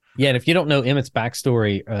 Yeah, and if you don't know Emmett's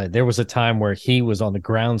backstory, there was a time where he was on the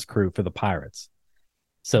grounds crew for the Pirates.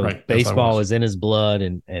 So baseball is in his blood,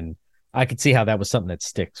 and I could see how that was something that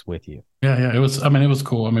sticks with you. Yeah, it was. I mean, it was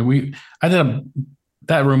cool. I mean,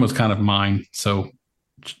 that room was kind of mine, so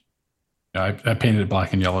I painted it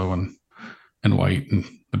black and yellow and white, and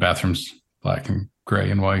the bathrooms black and gray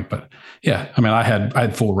and white. But yeah, I mean, I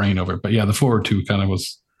had full reign over it. But yeah, the 402 kind of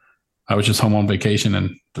was. I was just home on vacation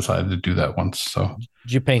and decided to do that once. So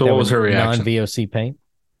did you paint that with non-VOC paint?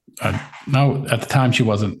 No, at the time she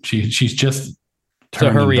wasn't. She's just. So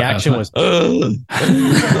her reaction was. It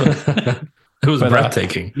was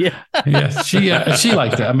breathtaking. Yeah. She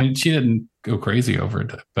liked it. I mean, she didn't go crazy over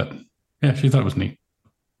it, but yeah, she thought it was neat.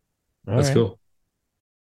 That's cool.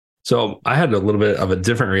 So I had a little bit of a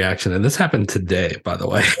different reaction, and this happened today, by the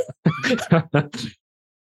way.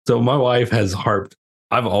 So my wife has harped.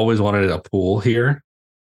 I've always wanted a pool here.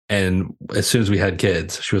 And as soon as we had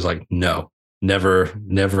kids, she was like, no, never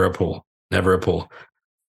a pool, never a pool.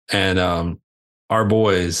 And our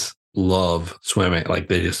boys love swimming. Like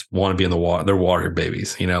they just want to be in the water. They're water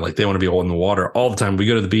babies, like they want to be all in the water all the time. We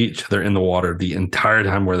go to the beach, they're in the water the entire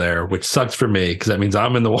time we're there, which sucks for me because that means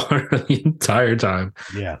I'm in the water the entire time.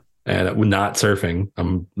 Yeah. And not surfing.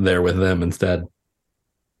 I'm there with them instead.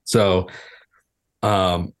 So,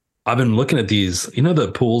 I've been looking at these,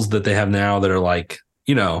 the pools that they have now that are like,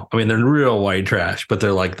 I mean, they're real white trash, but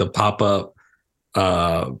they're like the pop-up.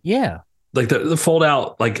 Like the fold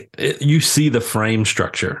out, like you see the frame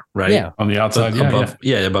structure, right? Yeah. On the outside.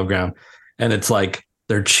 Above ground. And it's like,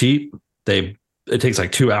 they're cheap. It takes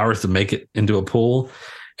like 2 hours to make it into a pool.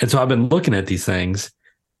 And so I've been looking at these things,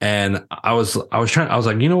 and I was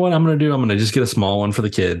like, you know what I'm going to do? I'm going to just get a small one for the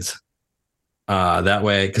kids. That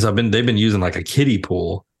way, because they've been using like a kiddie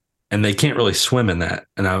pool. And they can't really swim in that.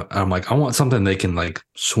 And I'm like, I want something they can like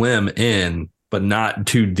swim in, but not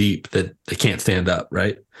too deep that they can't stand up.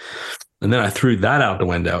 Right. And then I threw that out the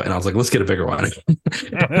window, and I was like, let's get a bigger one.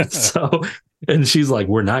 So, and she's like,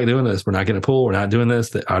 we're not doing this. We're not getting a pool. We're not doing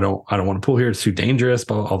this. I don't want a pool here. It's too dangerous,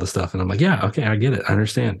 all this stuff. And I'm like, yeah, okay, I get it. I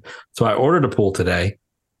understand. So I ordered a pool today,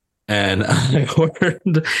 and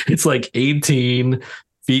it's like 18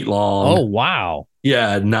 feet long. Oh, wow.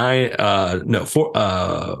 Yeah.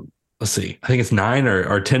 4. Let's see. I think it's 9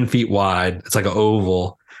 or 10 feet wide. It's like an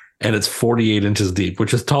oval, and it's 48 inches deep,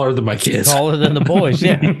 which is taller than my kids. Taller than the boys,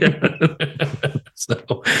 yeah.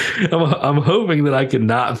 So I'm hoping that I can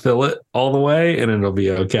not fill it all the way, and it'll be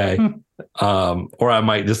okay. Or I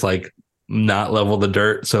might just like not level the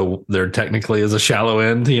dirt, so there technically is a shallow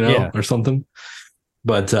end, or something.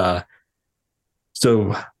 But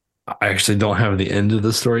so I actually don't have the end of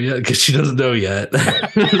the story yet because she doesn't know yet.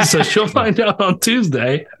 So she'll find out on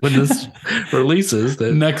Tuesday when this releases.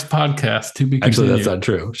 That next podcast to be continued. Actually, that's not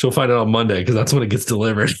true. She'll find out on Monday because that's when it gets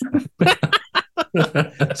delivered.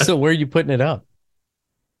 So where are you putting it up?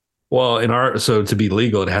 Well, so to be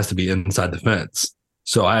legal, it has to be inside the fence.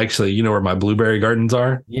 So I actually, where my blueberry gardens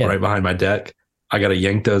are, right behind my deck. I got to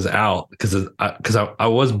yank those out because I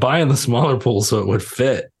was buying the smaller pool so it would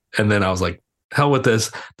fit, and then I was like, hell with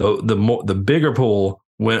this. The bigger pool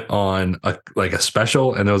went on a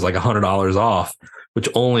special, and it was like $100 off, which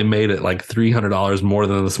only made it like $300 more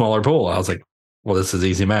than the smaller pool. I was like, well, this is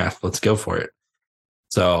easy math. Let's go for it.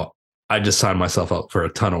 So I just signed myself up for a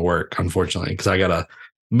ton of work, unfortunately, because I got to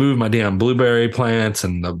move my damn blueberry plants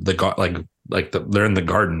and they're in the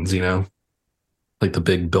gardens, like the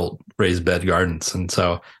big built raised bed gardens. And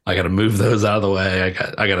so I got to move those out of the way.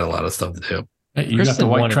 I got a lot of stuff to do. Hey, you got the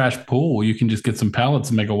white trash pool. You can just get some pallets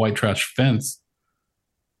and make a white trash fence.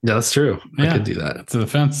 Yeah, that's true. I could do that to the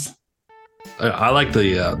fence. I like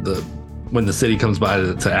the when the city comes by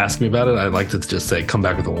to ask me about it, I like to just say, come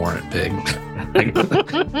back with a warrant, pig.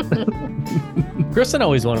 Kristen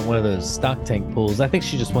always wanted one of those stock tank pools. I think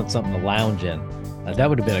she just wants something to lounge in. That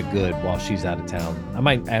would have been a good while she's out of town. I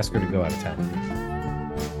might ask her to go out of town.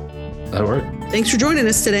 That'll work. Thanks for joining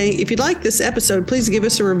us today. If you'd like this episode, please give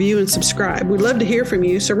us a review and subscribe. We'd love to hear from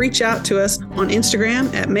you, so reach out to us on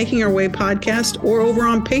Instagram at Making Our Way Podcast or over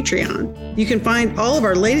on Patreon. You can find all of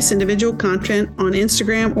our latest individual content on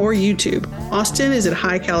Instagram or YouTube. Austin is at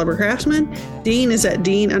High Caliber Craftsman, Dean is at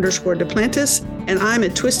Dean_Duplantis, and I'm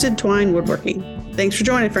at Twisted Twine Woodworking. Thanks for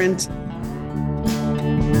joining, friends.